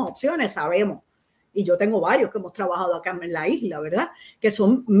no tenemos opciones, sabemos. Y yo tengo varios que hemos trabajado acá en la isla, ¿verdad? Que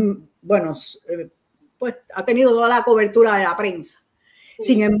son, bueno, pues ha tenido toda la cobertura de la prensa.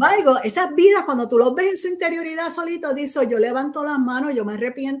 Sí. Sin embargo, esas vidas, cuando tú los ves en su interioridad solito, dices, yo levanto las manos, yo me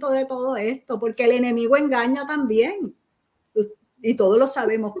arrepiento de todo esto, porque el enemigo engaña también. Y todos lo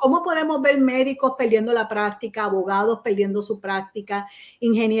sabemos. ¿Cómo podemos ver médicos perdiendo la práctica, abogados perdiendo su práctica,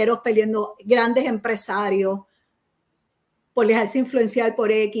 ingenieros perdiendo, grandes empresarios por dejarse influenciar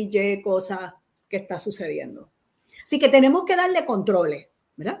por X, Y, cosas que está sucediendo? Así que tenemos que darle controles,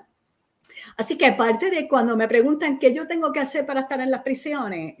 ¿verdad? Así que aparte de cuando me preguntan qué yo tengo que hacer para estar en las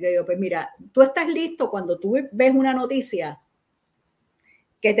prisiones, le digo, pues mira, tú estás listo cuando tú ves una noticia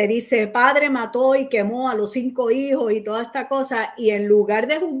que te dice, padre mató y quemó a los 5 hijos y toda esta cosa, y en lugar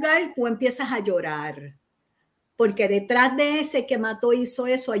de juzgar, tú empiezas a llorar. Porque detrás de ese que mató hizo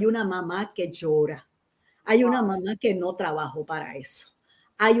eso, hay una mamá que llora. Hay una mamá que no trabajó para eso.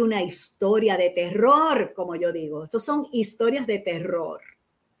 Hay una historia de terror, como yo digo. Estas son historias de terror.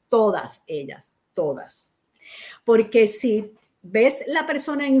 Todas ellas, todas. Porque si ves la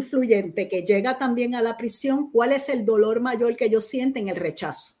persona influyente que llega también a la prisión, ¿cuál es el dolor mayor que ellos sienten? El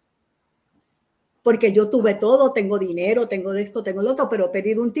rechazo. Porque yo tuve todo, tengo dinero, tengo esto, tengo lo otro, pero he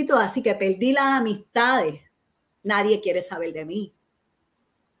perdido un título, así que perdí las amistades. nadie quiere saber de mí.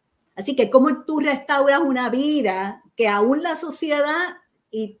 Así que cómo tú restauras una vida que aún la sociedad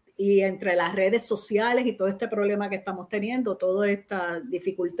y entre las redes sociales y todo este problema que estamos teniendo, toda esta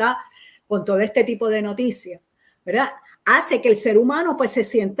dificultad con todo este tipo de noticias, ¿verdad? Hace que el ser humano pues se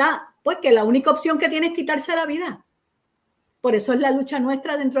sienta, pues que la única opción que tiene es quitarse la vida. Por eso es la lucha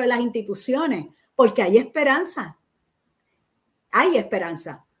nuestra dentro de las instituciones, porque hay esperanza. Hay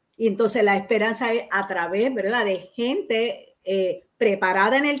esperanza. Y entonces la esperanza es a través, ¿verdad?, de gente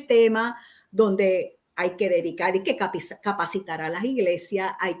preparada en el tema, donde hay que dedicar y que capacitar a las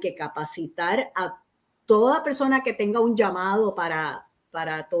iglesias, hay que capacitar a toda persona que tenga un llamado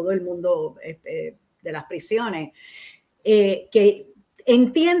para todo el mundo de las prisiones, que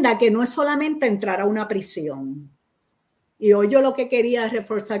entienda que no es solamente entrar a una prisión. Y hoy yo lo que quería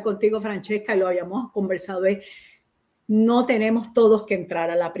reforzar contigo, Francesca, y lo habíamos conversado, es no tenemos todos que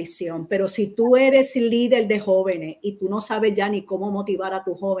entrar a la prisión, pero si tú eres líder de jóvenes y tú no sabes ya ni cómo motivar a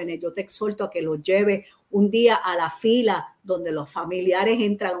tus jóvenes, yo te exhorto a que los lleves un día a la fila donde los familiares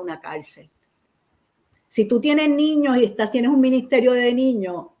entran a una cárcel. Si tú tienes niños y tienes un ministerio de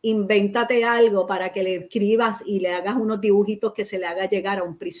niños, invéntate algo para que le escribas y le hagas unos dibujitos que se le haga llegar a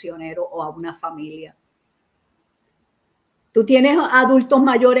un prisionero o a una familia. Tú tienes adultos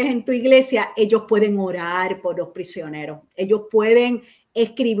mayores en tu iglesia, ellos pueden orar por los prisioneros, ellos pueden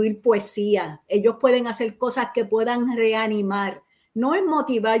escribir poesía, ellos pueden hacer cosas que puedan reanimar. No es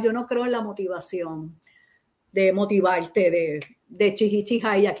motivar, yo no creo en la motivación de motivarte, de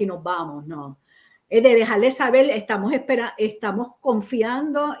chijichija y aquí nos vamos, no. Es de dejarles saber, estamos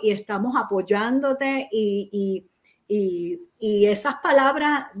confiando y estamos apoyándote y esas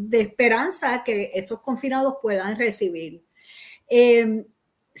palabras de esperanza que estos confinados puedan recibir.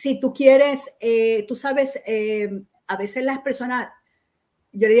 Si tú quieres, tú sabes, a veces las personas,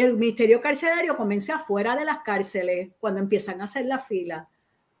 yo le digo, el ministerio carcelario comienza afuera de las cárceles cuando empiezan a hacer la fila.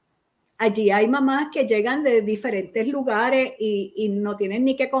 Allí hay mamás que llegan de diferentes lugares y no tienen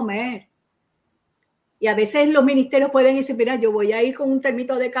ni qué comer. Y a veces los ministerios pueden decir, mira, yo voy a ir con un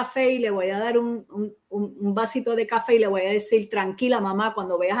termito de café y le voy a dar un vasito de café y le voy a decir, tranquila mamá,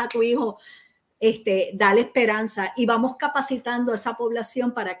 cuando veas a tu hijo, dale esperanza, y vamos capacitando a esa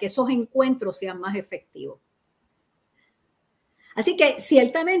población para que esos encuentros sean más efectivos. Así que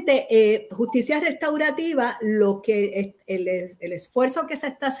ciertamente justicia restaurativa, lo que el esfuerzo que se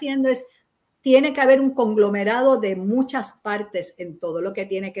está haciendo es, tiene que haber un conglomerado de muchas partes en todo lo que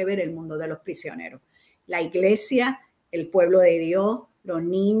tiene que ver el mundo de los prisioneros. La iglesia, el pueblo de Dios, los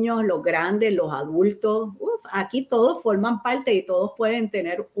niños, los grandes, los adultos, aquí todos forman parte y todos pueden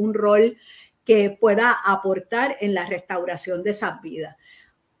tener un rol que pueda aportar en la restauración de esas vidas.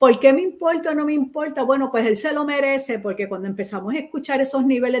 ¿Por qué me importa o no me importa? Bueno, pues él se lo merece, porque cuando empezamos a escuchar esos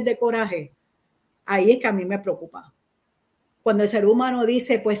niveles de coraje, ahí es que a mí me preocupa. Cuando el ser humano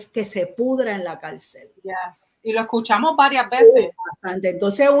dice, pues, que se pudra en la cárcel. Yes. Y lo escuchamos varias veces. Bastante.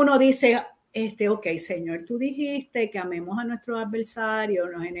 Entonces uno dice, ok, Señor, tú dijiste que amemos a nuestros adversarios,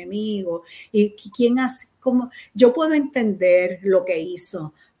 los enemigos, y quién hace, cómo, yo puedo entender lo que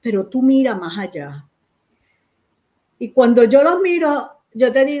hizo, pero tú mira más allá. Y cuando yo los miro,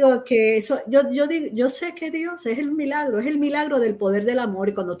 yo te digo que eso, yo sé que Dios es el milagro del poder del amor.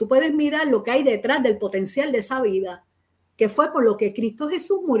 Y cuando tú puedes mirar lo que hay detrás del potencial de esa vida, que fue por lo que Cristo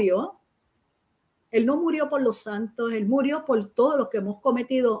Jesús murió. Él no murió por los santos, Él murió por todos los que hemos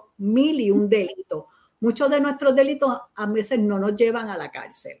cometido 1001 delitos. Muchos de nuestros delitos a veces no nos llevan a la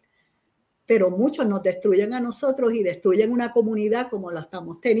cárcel, pero muchos nos destruyen a nosotros y destruyen una comunidad como la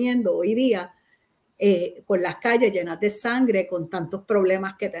estamos teniendo hoy día, con las calles llenas de sangre, con tantos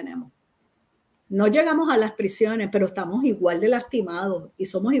problemas que tenemos. No llegamos a las prisiones, pero estamos igual de lastimados y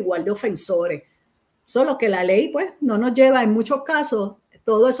somos igual de ofensores. Solo que la ley, pues, no nos lleva, en muchos casos,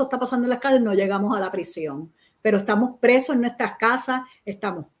 todo eso está pasando en las calles, no llegamos a la prisión, pero estamos presos en nuestras casas,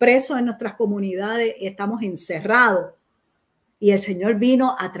 estamos presos en nuestras comunidades, estamos encerrados. Y el Señor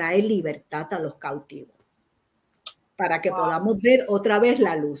vino a traer libertad a los cautivos, para que podamos ver otra vez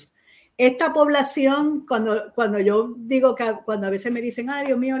la luz. Esta población, cuando yo digo que cuando a veces me dicen, ay,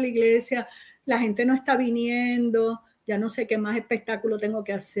 Dios mío, la iglesia, la gente no está viniendo, ya no sé qué más espectáculo tengo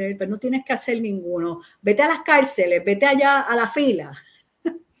que hacer, pero no tienes que hacer ninguno. Vete a las cárceles, vete allá a la fila.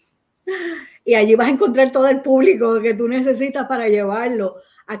 Y allí vas a encontrar todo el público que tú necesitas para llevarlo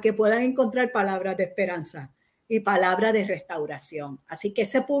a que puedan encontrar palabras de esperanza y palabras de restauración. Así que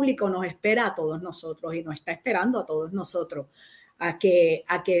ese público nos espera a todos nosotros y nos está esperando a todos nosotros a que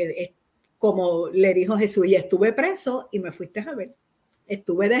como le dijo Jesús, y estuve preso y me fuiste a ver.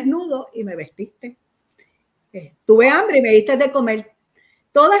 Estuve desnudo y me vestiste. Tuve hambre y me diste de comer.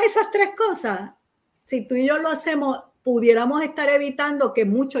 Todas esas tres cosas Si tú y yo lo hacemos, pudiéramos estar evitando que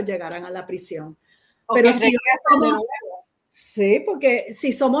muchos llegaran a la prisión. Okay, pero si somos, sí, porque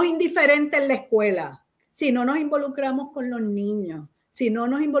si somos indiferentes en la escuela, si no nos involucramos con los niños, si no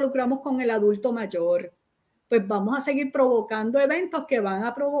nos involucramos con el adulto mayor, pues vamos a seguir provocando eventos que van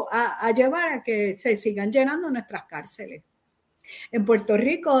a llevar a que se sigan llenando nuestras cárceles. En Puerto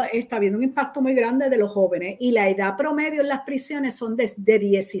Rico está habiendo un impacto muy grande de los jóvenes y la edad promedio en las prisiones son de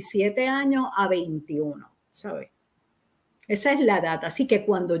 17 años a 21, ¿sabes? Esa es la edad. Así que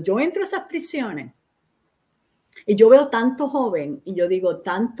cuando yo entro a esas prisiones y yo veo tanto joven y yo digo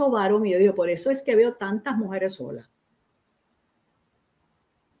tanto varón y yo digo, por eso es que veo tantas mujeres solas.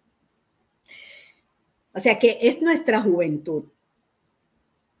 O sea que es nuestra juventud.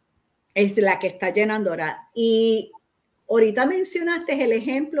 Es la que está llenando ahora. Y ahorita mencionaste el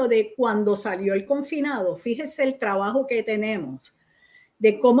ejemplo de cuando salió el confinado. Fíjese el trabajo que tenemos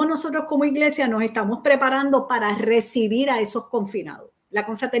de cómo nosotros como iglesia nos estamos preparando para recibir a esos confinados. La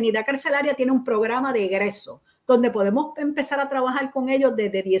confraternidad carcelaria tiene un programa de egreso donde podemos empezar a trabajar con ellos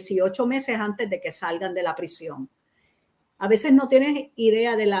desde 18 meses antes de que salgan de la prisión. A veces no tienes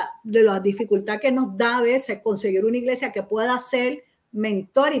idea de la dificultad que nos da a veces conseguir una iglesia que pueda ser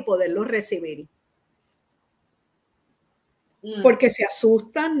mentor y poderlos recibir. Porque se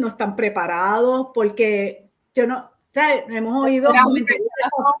asustan, no están preparados, porque yo no, o sea, hemos oído comentarios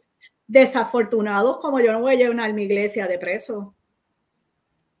desafortunados como yo no voy a llevar mi iglesia de preso.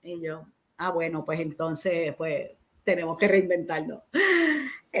 Y yo, bueno, pues entonces pues tenemos que reinventarlo.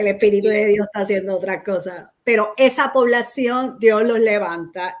 El Espíritu de Dios está haciendo otras cosas, pero esa población Dios los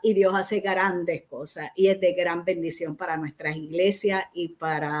levanta y Dios hace grandes cosas y es de gran bendición para nuestras iglesias y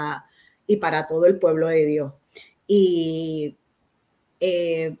para todo el pueblo de Dios. Y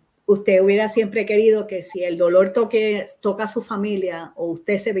usted hubiera siempre querido que si el dolor toca a su familia o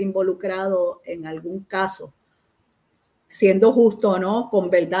usted se ve involucrado en algún caso, siendo justo o no, con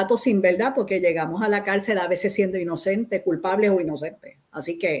verdad o sin verdad, porque llegamos a la cárcel a veces siendo inocentes, culpables o inocentes.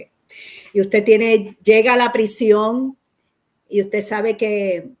 Así que, y usted llega a la prisión y usted sabe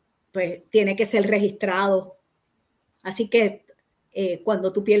que pues tiene que ser registrado. Así que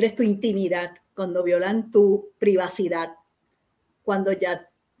cuando tú pierdes tu intimidad, cuando violan tu privacidad, cuando ya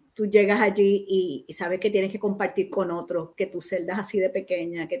tú llegas allí y sabes que tienes que compartir con otros, que tu celda es así de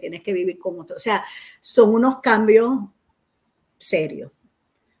pequeña, que tienes que vivir con otros. O sea, son unos cambios serios.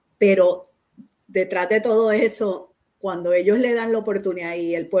 Pero detrás de todo eso, cuando ellos le dan la oportunidad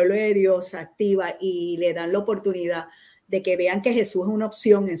y el pueblo de Dios se activa y le dan la oportunidad de que vean que Jesús es una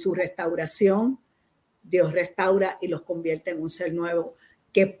opción en su restauración, Dios restaura y los convierte en un ser nuevo,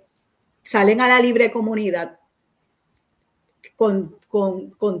 que salen a la libre comunidad con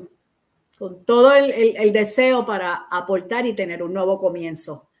todo el deseo para aportar y tener un nuevo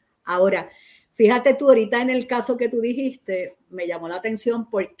comienzo. Ahora, fíjate tú, ahorita en el caso que tú dijiste, me llamó la atención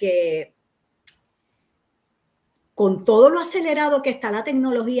porque con todo lo acelerado que está la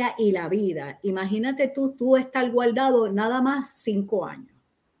tecnología y la vida, imagínate tú estar guardado nada más 5 años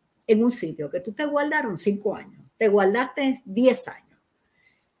en un sitio que tú te guardaron 5 años, te guardaste 10 años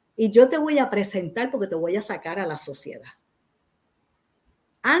y yo te voy a presentar porque te voy a sacar a la sociedad.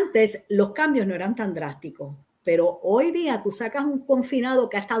 Antes los cambios no eran tan drásticos, pero hoy día tú sacas un confinado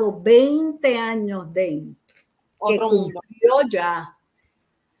que ha estado 20 años dentro, que cumplió ya.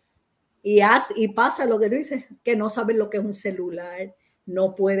 Y pasa lo que tú dices, que no saben lo que es un celular,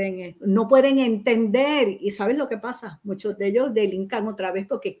 no pueden entender. ¿Y saben lo que pasa? Muchos de ellos delincan otra vez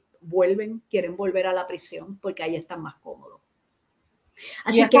porque quieren volver a la prisión porque ahí están más cómodos.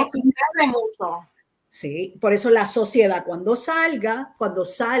 Así que sucede mucho. Sí, por eso la sociedad cuando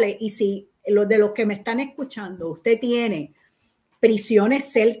sale, y si de los que me están escuchando, usted tiene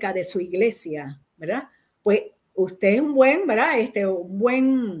prisiones cerca de su iglesia, ¿verdad? Pues usted es un buen, ¿verdad? Un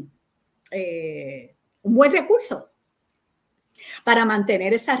buen recurso para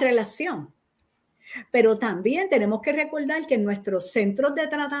mantener esa relación. Pero también tenemos que recordar que en nuestros centros de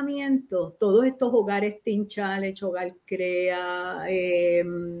tratamiento, todos estos hogares Teen Challenge, Hogar Crea,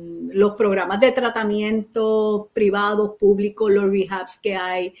 los programas de tratamiento privados, públicos, los rehabs que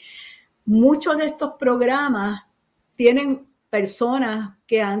hay, muchos de estos programas tienen personas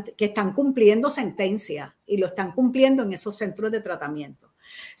que están cumpliendo sentencia y lo están cumpliendo en esos centros de tratamiento.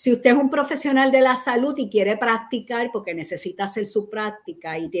 Si usted es un profesional de la salud y quiere practicar porque necesita hacer su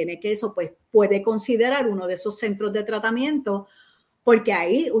práctica y tiene que eso, pues puede considerar uno de esos centros de tratamiento porque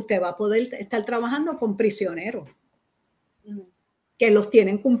ahí usted va a poder estar trabajando con prisioneros que los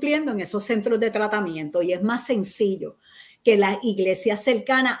tienen cumpliendo en esos centros de tratamiento y es más sencillo. que las iglesias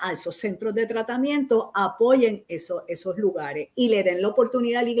cercanas a esos centros de tratamiento apoyen esos lugares y le den la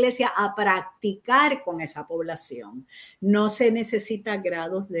oportunidad a la iglesia a practicar con esa población. No se necesita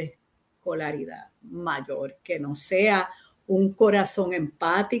grados de escolaridad mayor, que no sea un corazón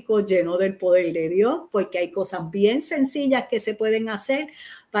empático lleno del poder de Dios, porque hay cosas bien sencillas que se pueden hacer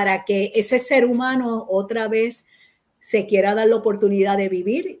para que ese ser humano otra vez se quiera dar la oportunidad de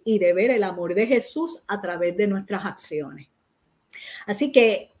vivir y de ver el amor de Jesús a través de nuestras acciones. Así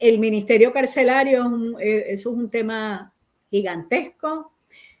que el ministerio carcelario eso es un tema gigantesco,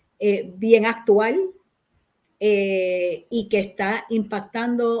 bien actual, y que está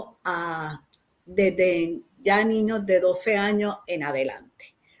impactando desde ya niños de 12 años en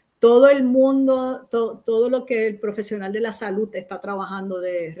adelante. Todo el mundo, todo lo que el profesional de la salud está trabajando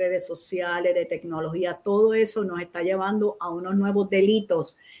de redes sociales, de tecnología, todo eso nos está llevando a unos nuevos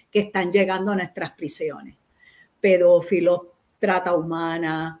delitos que están llegando a nuestras prisiones. Pedófilos, trata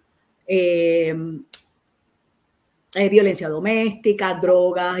humana, violencia doméstica,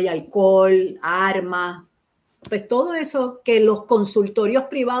 drogas y alcohol, armas, pues todo eso que los consultorios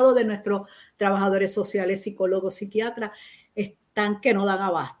privados de nuestros trabajadores sociales, psicólogos, psiquiatras, están que no dan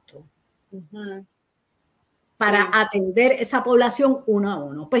abasto para atender esa población uno a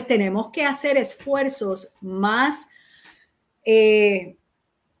uno. Pues tenemos que hacer esfuerzos más, yo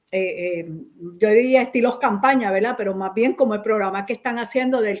diría estilos campaña, ¿verdad? Pero más bien como el programa que están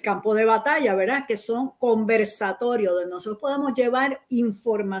haciendo del campo de batalla, ¿verdad? Que son conversatorios, donde nosotros podemos llevar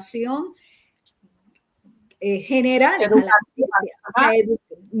información general a la gente,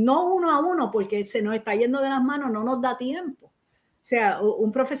 no uno a uno, porque se nos está yendo de las manos, no nos da tiempo. O sea,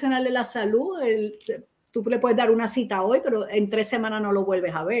 un profesional de la salud, tú le puedes dar una cita hoy, pero en 3 semanas no lo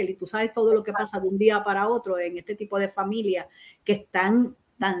vuelves a ver. Y tú sabes todo lo que pasa de un día para otro en este tipo de familias que están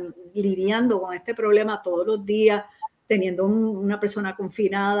lidiando con este problema todos los días, teniendo una persona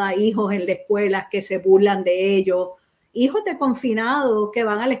confinada, hijos en la escuela que se burlan de ellos, hijos de confinados que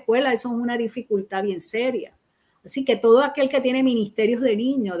van a la escuela, eso es una dificultad bien seria. Así que todo aquel que tiene ministerios de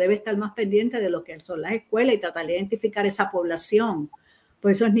niños debe estar más pendiente de lo que son las escuelas y tratar de identificar esa población.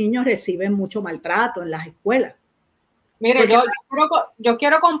 Pues esos niños reciben mucho maltrato en las escuelas. Mire, yo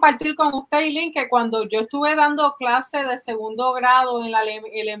quiero compartir con usted, Eileen, que cuando yo estuve dando clases de segundo grado en la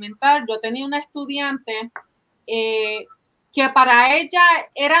elemental, yo tenía una estudiante que para ella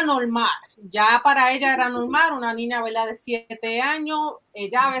era normal, una niña, ¿verdad?, de 7 años,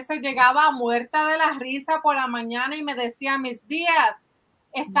 ella a veces llegaba muerta de la risa por la mañana y me decía, mis días,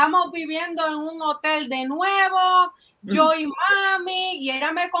 estamos viviendo en un hotel de nuevo, yo y mami, y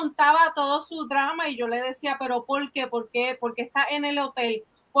ella me contaba todo su drama y yo le decía, pero ¿por qué? ¿Por qué está en el hotel?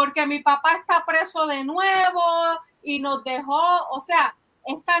 Porque mi papá está preso de nuevo y nos dejó, o sea,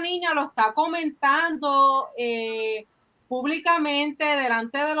 esta niña lo está comentando públicamente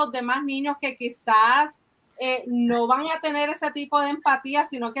delante de los demás niños que quizás no van a tener ese tipo de empatía,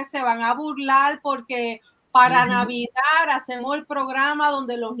 sino que se van a burlar porque para Navidad hacemos el programa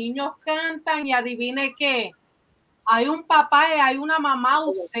donde los niños cantan y adivine qué, hay un papá y hay una mamá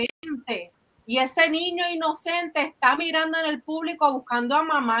ausente y ese niño inocente está mirando en el público buscando a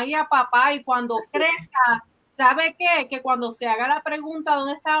mamá y a papá y cuando crezca, ¿sabe qué? Que cuando se haga la pregunta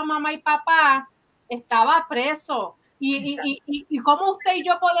 ¿dónde estaba mamá y papá? Estaba preso. ¿Y cómo usted y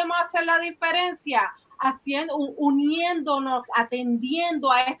yo podemos hacer la diferencia? Uniéndonos,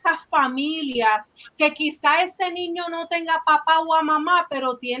 atendiendo a estas familias que quizá ese niño no tenga papá o a mamá,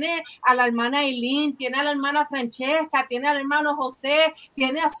 pero tiene a la hermana Eileen, tiene a la hermana Francesca, tiene al hermano José,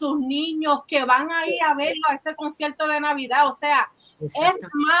 tiene a sus niños que van a ir a verlo a ese concierto de Navidad. O sea, es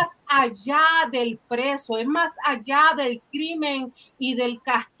más allá del preso, es más allá del crimen y del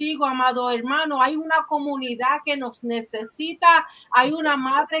castigo, amado hermano. Hay una comunidad que nos necesita, hay una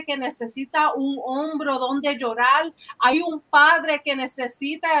madre que necesita un hombro donde llorar, hay un padre que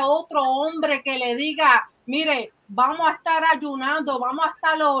necesita otro hombre que le diga, mire, vamos a estar ayunando, vamos a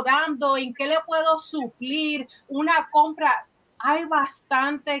estar orando, ¿en qué le puedo suplir? Una compra. Hay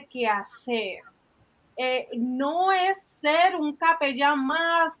bastante que hacer. No es ser un capellán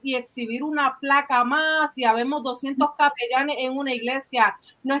más y exhibir una placa más y habemos 200 capellanes en una iglesia.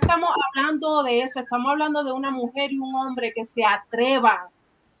 No estamos hablando de eso, estamos hablando de una mujer y un hombre que se atrevan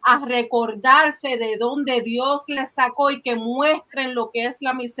a recordarse de dónde Dios les sacó y que muestren lo que es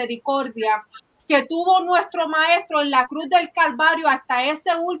la misericordia que tuvo nuestro maestro en la cruz del Calvario hasta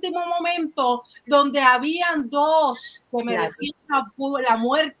ese último momento donde habían 2 que merecían la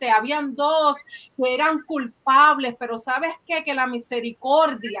muerte, habían 2 que eran culpables, pero ¿sabes qué? Que la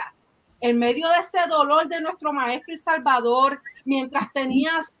misericordia en medio de ese dolor de nuestro Maestro y Salvador, mientras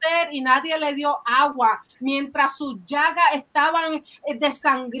tenía sed y nadie le dio agua, mientras sus llagas estaban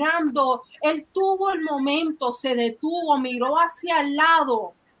desangrando, él tuvo el momento, se detuvo, miró hacia el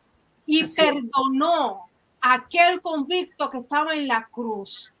lado y perdonó a aquel convicto que estaba en la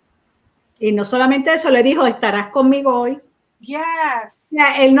cruz. Y no solamente eso, le dijo, estarás conmigo hoy. Yes.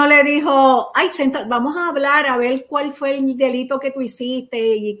 Él no le dijo, ay, vamos a hablar a ver cuál fue el delito que tú hiciste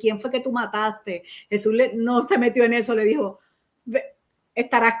y quién fue que tú mataste. Jesús no se metió en eso, le dijo,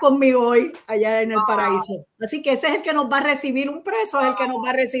 estarás conmigo hoy allá en el paraíso. Así que ese es el que nos va a recibir, un preso es el que nos va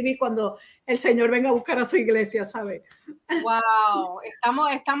a recibir cuando el Señor venga a buscar a su iglesia, ¿sabes? Wow,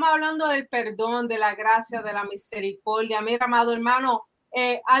 estamos hablando del perdón, de la gracia, de la misericordia. Mira, amado hermano,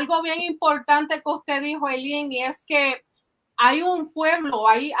 algo bien importante que usted dijo, Eileen, y es que hay un pueblo,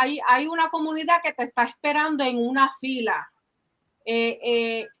 hay una comunidad que te está esperando en una fila.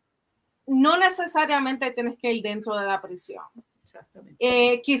 No necesariamente tienes que ir dentro de la prisión.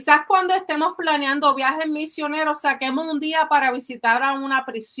 Quizás cuando estemos planeando viajes misioneros, saquemos un día para visitar a una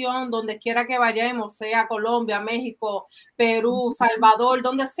prisión, donde quiera que vayamos, sea Colombia, México, Perú, Salvador,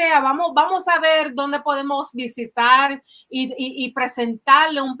 donde sea. Vamos a ver dónde podemos visitar y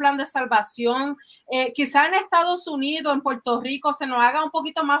presentarle un plan de salvación. Quizás en Estados Unidos, en Puerto Rico, se nos haga un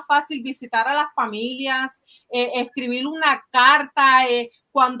poquito más fácil visitar a las familias, escribir una carta,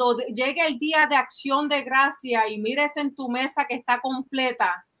 cuando llegue el día de acción de gracia y mires en tu mesa que está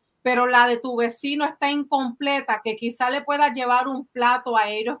completa, pero la de tu vecino está incompleta, que quizás le puedas llevar un plato a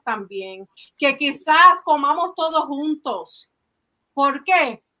ellos también, que quizás comamos todos juntos. ¿Por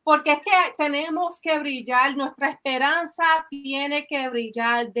qué? Porque es que tenemos que brillar, nuestra esperanza tiene que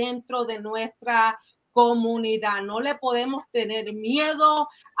brillar dentro de nuestra comunidad. No le podemos tener miedo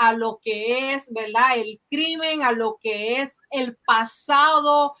a lo que es, ¿verdad?, el crimen, a lo que es el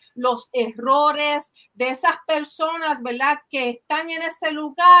pasado, los errores de esas personas, ¿verdad?, que están en ese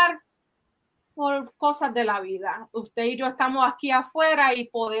lugar por cosas de la vida. Usted y yo estamos aquí afuera y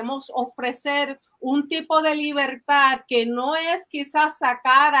podemos ofrecer un tipo de libertad que no es quizás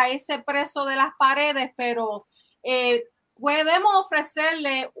sacar a ese preso de las paredes, pero podemos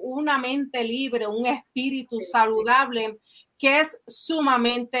ofrecerle una mente libre, un espíritu saludable, que es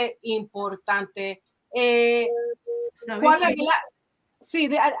sumamente importante. ¿Cuál es la? Sí,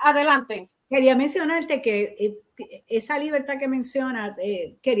 adelante. Quería mencionarte que esa libertad que mencionas,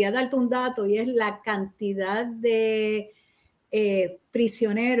 quería darte un dato, y es la cantidad de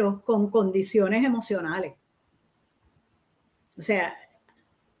prisioneros con condiciones emocionales. O sea,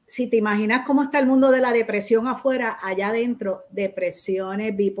 si te imaginas cómo está el mundo de la depresión afuera, allá adentro,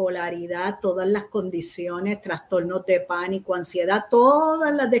 depresiones, bipolaridad, todas las condiciones, trastornos de pánico, ansiedad,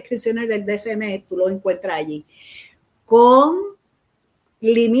 todas las descripciones del DSM, tú lo encuentras allí, con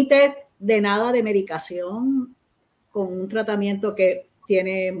límites de nada de medicación, con un tratamiento que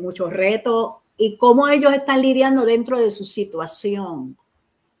tiene muchos retos, y cómo ellos están lidiando dentro de su situación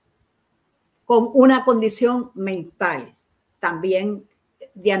con una condición mental, también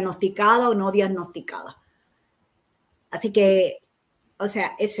diagnosticada o no diagnosticada. Así que, o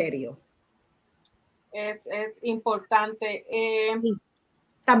sea, es serio. Es importante.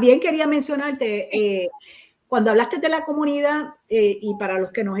 También quería mencionarte, cuando hablaste de la comunidad, y para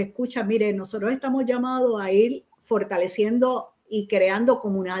los que nos escuchan, miren, nosotros estamos llamados a ir fortaleciendo y creando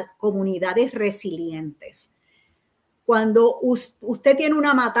comunidades resilientes. Cuando usted tiene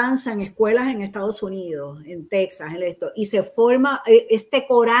una matanza en escuelas en Estados Unidos, en Texas, en esto, y se forma este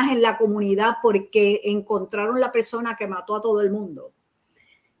coraje en la comunidad porque encontraron la persona que mató a todo el mundo.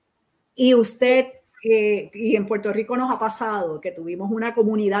 Y usted, y en Puerto Rico nos ha pasado que tuvimos una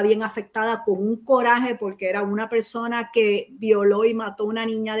comunidad bien afectada con un coraje porque era una persona que violó y mató a una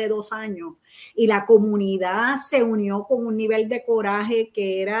niña de 2 años. Y la comunidad se unió con un nivel de coraje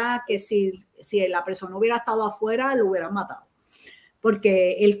que era que si la persona hubiera estado afuera, lo hubieran matado.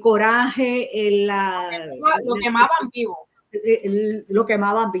 Porque el coraje, lo quemaban vivo. Lo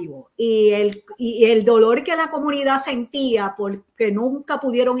quemaban vivo. Y el dolor que la comunidad sentía porque nunca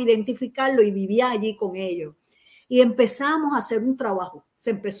pudieron identificarlo, y vivía allí con ellos. Y empezamos a hacer un trabajo.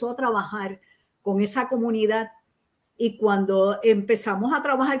 Se empezó a trabajar con esa comunidad. Y cuando empezamos a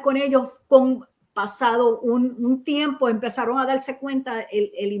trabajar con ellos, pasado un tiempo, empezaron a darse cuenta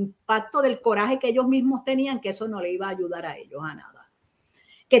el impacto del coraje que ellos mismos tenían, que eso no le iba a ayudar a ellos a nada,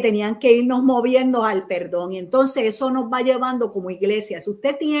 que tenían que irnos moviendo al perdón. Y entonces eso nos va llevando como iglesia. Si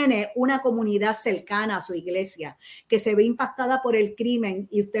usted tiene una comunidad cercana a su iglesia que se ve impactada por el crimen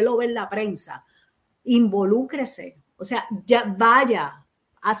y usted lo ve en la prensa, involúcrese. O sea, ya vaya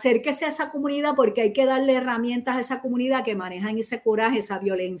acérquese a esa comunidad porque hay que darle herramientas a esa comunidad que manejan ese coraje, esa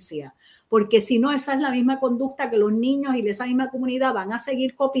violencia. Porque si no, esa es la misma conducta que los niños y de esa misma comunidad van a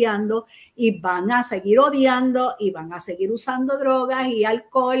seguir copiando y van a seguir odiando y van a seguir usando drogas y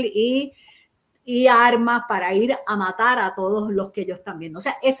alcohol y armas para ir a matar a todos los que ellos están viendo. O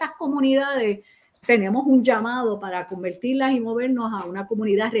sea, esas comunidades tenemos un llamado para convertirlas y movernos a una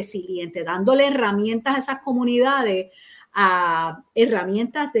comunidad resiliente, dándole herramientas a esas comunidades, a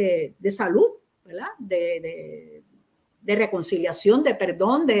herramientas de salud, ¿verdad? De reconciliación, de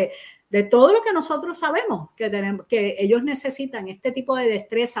perdón, de todo lo que nosotros sabemos que tenemos, que ellos necesitan este tipo de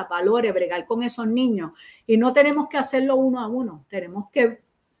destreza, valores, bregar con esos niños. Y no tenemos que hacerlo uno a uno, tenemos que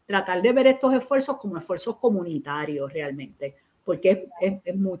tratar de ver estos esfuerzos como esfuerzos comunitarios realmente, porque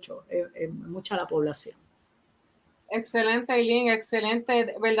es mucha la población. Excelente, Eileen,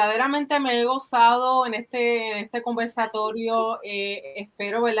 excelente. Verdaderamente me he gozado en este conversatorio.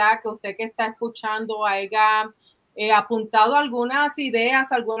 Espero, ¿verdad?, que usted que está escuchando haya apuntado algunas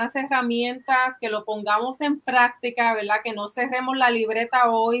ideas, algunas herramientas, que lo pongamos en práctica, ¿verdad? Que no cerremos la libreta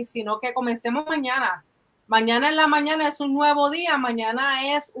hoy, sino que comencemos mañana. Mañana en la mañana es un nuevo día,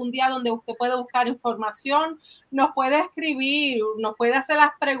 mañana es un día donde usted puede buscar información, nos puede escribir, nos puede hacer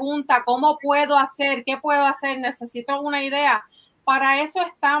las preguntas, ¿cómo puedo hacer? ¿Qué puedo hacer? ¿Necesito una idea? Para eso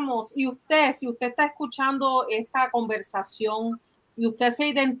estamos. Y usted, si usted está escuchando esta conversación y usted se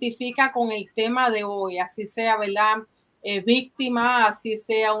identifica con el tema de hoy, así sea, ¿verdad?, víctima, así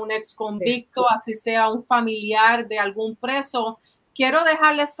sea un ex convicto, así sea un familiar de algún preso, quiero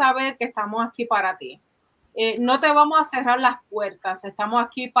dejarles saber que estamos aquí para ti. No te vamos a cerrar las puertas, estamos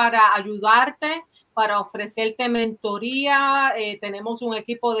aquí para ayudarte, para ofrecerte mentoría, tenemos un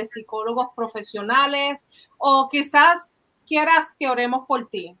equipo de psicólogos profesionales o quizás quieras que oremos por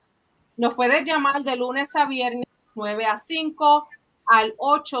ti. Nos puedes llamar de lunes a viernes 9 a 5 al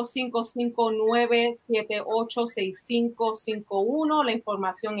 855-978-6551. La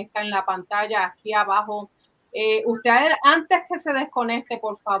información está en la pantalla aquí abajo. Usted, antes que se desconecte,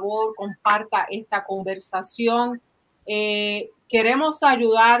 por favor, comparta esta conversación. Queremos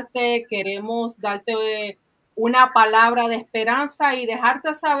ayudarte, queremos darte una palabra de esperanza y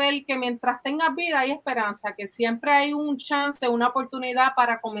dejarte saber que mientras tengas vida hay esperanza, que siempre hay un chance, una oportunidad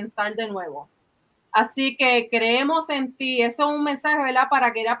para comenzar de nuevo. Así que creemos en ti. Eso es un mensaje, ¿verdad?, para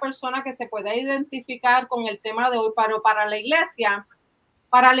aquella persona que se pueda identificar con el tema de hoy. Pero para la iglesia,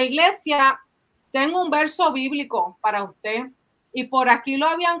 tengo un verso bíblico para usted y por aquí lo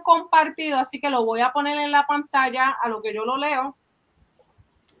habían compartido, así que lo voy a poner en la pantalla a lo que yo lo leo.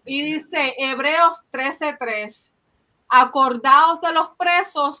 Y dice Hebreos 13:3, acordaos de los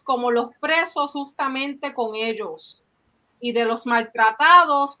presos como los presos justamente con ellos, y de los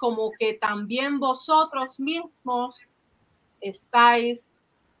maltratados como que también vosotros mismos estáis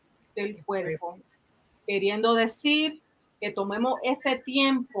del cuerpo. Queriendo decir que tomemos ese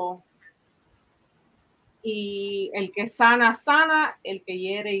tiempo y el que sana, sana, el que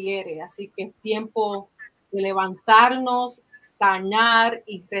hiere, hiere. Así que es tiempo de levantarnos, sanar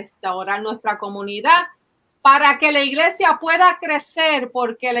y restaurar nuestra comunidad para que la iglesia pueda crecer,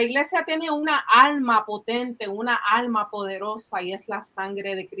 porque la iglesia tiene una alma potente, una alma poderosa, y es la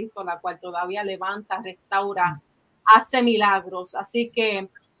sangre de Cristo, la cual todavía levanta, restaura, hace milagros. Así que,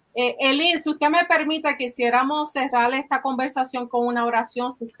 Eileen, si usted me permite, quisiéramos cerrar esta conversación con una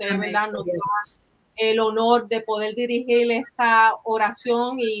oración, si usted, ¿verdad?, nos da el honor de poder dirigir esta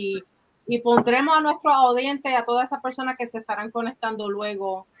oración y pondremos a nuestros audientes y a todas esas personas que se estarán conectando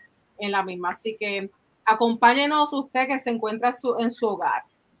luego en la misma. Así que acompáñenos usted que se encuentra en su hogar.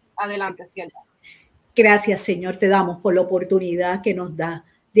 Adelante, Cielo. Gracias, Señor, te damos por la oportunidad que nos da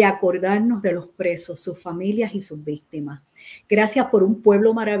de acordarnos de los presos, sus familias y sus víctimas. Gracias por un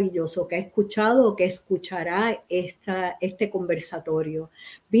pueblo maravilloso que ha escuchado o que escuchará este conversatorio.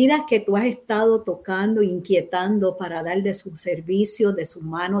 Vidas que tú has estado tocando, inquietando para dar de su servicio, de sus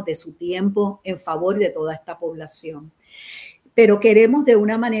manos, de su tiempo en favor de toda esta población. Pero queremos de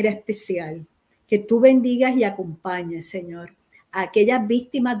una manera especial que tú bendigas y acompañes, Señor, a aquellas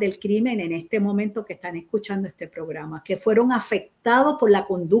víctimas del crimen en este momento que están escuchando este programa, que fueron afectados por la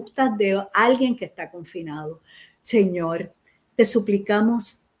conducta de alguien que está confinado. Señor, te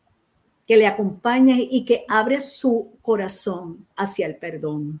suplicamos que le acompañes y que abres su corazón hacia el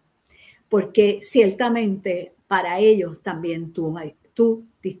perdón, porque ciertamente para ellos también tú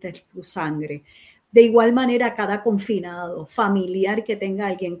diste tu sangre. De igual manera, cada confinado, familiar que tenga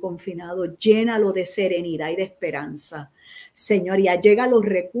alguien confinado, llénalo de serenidad y de esperanza. Señor, y allega los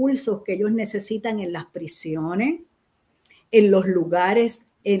recursos que ellos necesitan en las prisiones, en los lugares,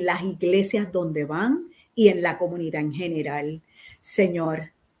 en las iglesias donde van y en la comunidad en general.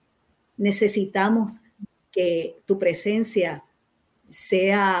 Señor, necesitamos que tu presencia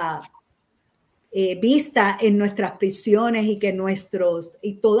sea vista en nuestras prisiones y que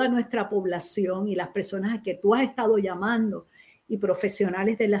toda nuestra población y las personas a que tú has estado llamando y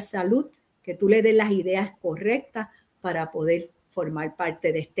profesionales de la salud, que tú le des las ideas correctas para poder formar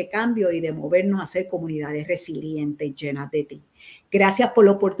parte de este cambio y de movernos a ser comunidades resilientes llenas de ti. Gracias por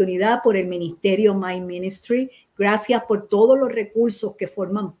la oportunidad, por el ministerio My Ministry. Gracias por todos los recursos que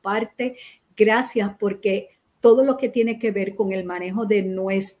forman parte. Gracias porque todo lo que tiene que ver con el manejo de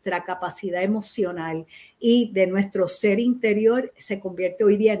nuestra capacidad emocional y de nuestro ser interior se convierte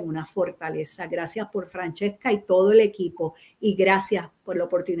hoy día en una fortaleza. Gracias por Francesca y todo el equipo y gracias por la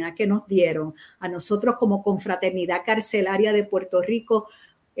oportunidad que nos dieron a nosotros como Confraternidad Carcelaria de Puerto Rico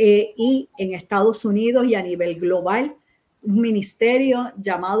y en Estados Unidos y a nivel global, un ministerio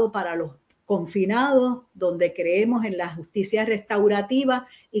llamado para los confinados, donde creemos en la justicia restaurativa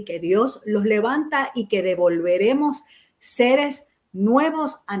y que Dios los levanta y que devolveremos seres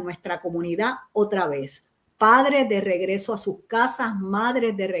nuevos a nuestra comunidad otra vez. Padres de regreso a sus casas,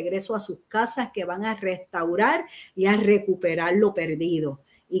 madres de regreso a sus casas que van a restaurar y a recuperar lo perdido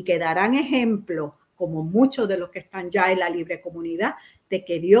y que darán ejemplo, como muchos de los que están ya en la libre comunidad, de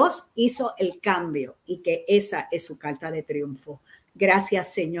que Dios hizo el cambio y que esa es su carta de triunfo.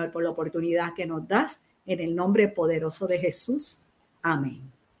 Gracias, Señor, por la oportunidad que nos das. En el nombre poderoso de Jesús. Amén.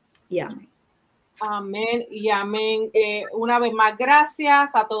 Y amén. Amén y amén. Una vez más,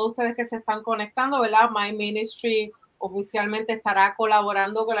 gracias a todos ustedes que se están conectando, ¿verdad? My Ministry oficialmente estará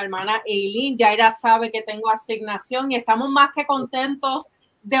colaborando con la hermana Eileen. Yaira sabe que tengo asignación y estamos más que contentos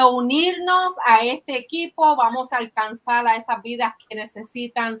de unirnos a este equipo. Vamos a alcanzar a esas vidas que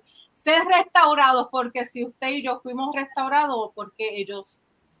necesitan ser restaurados, porque si usted y yo fuimos restaurados, porque ellos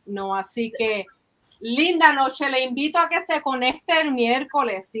no. Así que linda noche, le invito a que se conecte el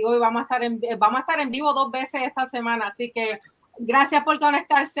miércoles. Sí, hoy vamos a estar en vivo 2 veces esta semana, así que gracias por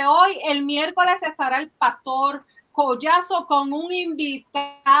conectarse hoy. El miércoles estará el pastor Collazo con un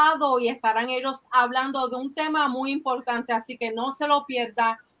invitado y estarán ellos hablando de un tema muy importante, así que no se lo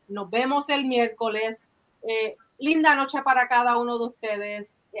pierda. Nos vemos el miércoles. Linda noche para cada uno de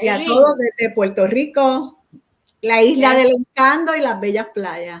ustedes. Y a todos desde Puerto Rico, la isla del encanto y las bellas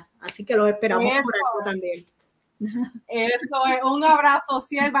playas. Así que los esperamos por aquí también. Eso es, un abrazo,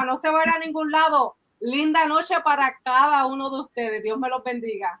 sierva. No se vayan a ningún lado. Linda noche para cada uno de ustedes. Dios me los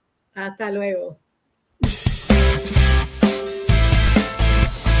bendiga. Hasta luego.